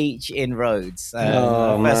on a beach in Rhodes.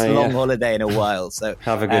 First long holiday in a while. So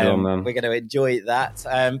have a good one, man. We're going to enjoy that.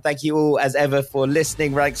 Thank you all, as ever, for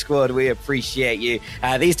listening, Rank Squad. We appreciate you.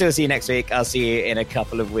 These two will see you next week. I'll see you in a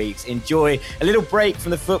couple of weeks. Enjoy a little break from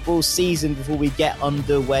the football season before we get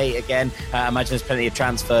underway again. I imagine there's plenty of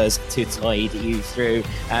transfers to tide you through.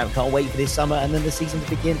 Can't wait for this summer and then the season to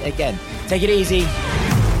begin again. Take it easy.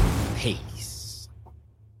 Peace.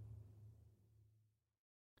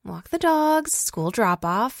 Walk the dogs, school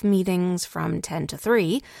drop-off, meetings from 10 to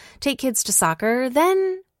 3, take kids to soccer,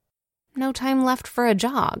 then no time left for a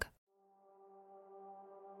jog.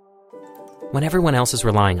 When everyone else is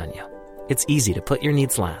relying on you, it's easy to put your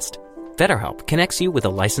needs last. BetterHelp connects you with a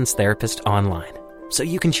licensed therapist online, so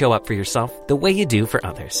you can show up for yourself the way you do for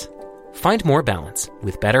others. Find more balance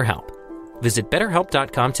with BetterHelp. Visit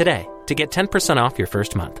BetterHelp.com today to get 10% off your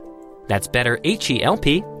first month. That's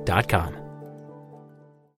BetterHelp.com.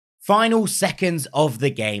 Final seconds of the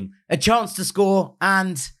game. A chance to score,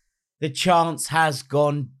 and the chance has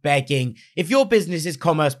gone begging. If your business's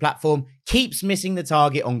commerce platform keeps missing the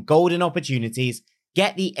target on golden opportunities,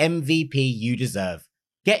 get the MVP you deserve.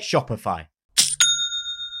 Get Shopify.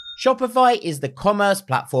 Shopify is the commerce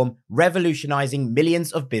platform revolutionizing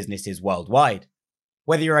millions of businesses worldwide.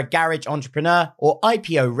 Whether you're a garage entrepreneur or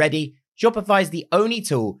IPO ready, Shopify is the only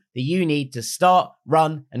tool that you need to start,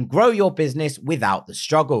 run, and grow your business without the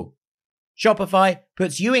struggle. Shopify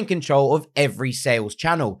puts you in control of every sales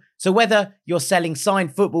channel. So whether you're selling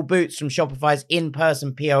signed football boots from Shopify's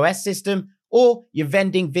in-person POS system, or you're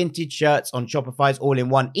vending vintage shirts on Shopify's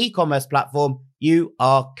all-in-one e-commerce platform, you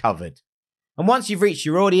are covered. And once you've reached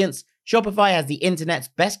your audience, Shopify has the internet's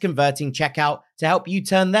best converting checkout to help you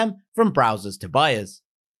turn them from browsers to buyers.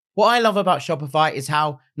 What I love about Shopify is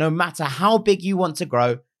how, no matter how big you want to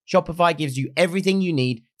grow, Shopify gives you everything you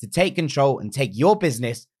need to take control and take your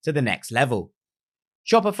business to the next level.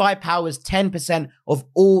 Shopify powers 10% of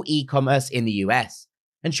all e-commerce in the US.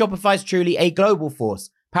 And Shopify is truly a global force,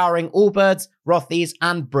 powering Allbirds, Rothy's,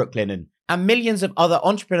 and Brooklinen, and millions of other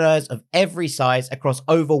entrepreneurs of every size across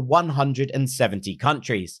over 170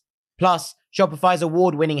 countries. Plus, Shopify's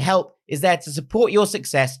award-winning help is there to support your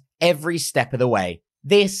success every step of the way.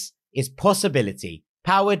 This is Possibility,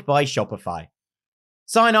 powered by Shopify.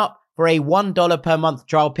 Sign up for a $1 per month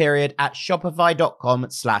trial period at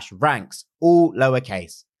shopify.com/ranks, all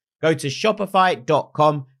lowercase. Go to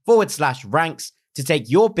shopify.com/ranks to take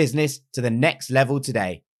your business to the next level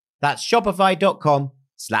today. That's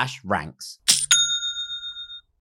shopify.com/ranks.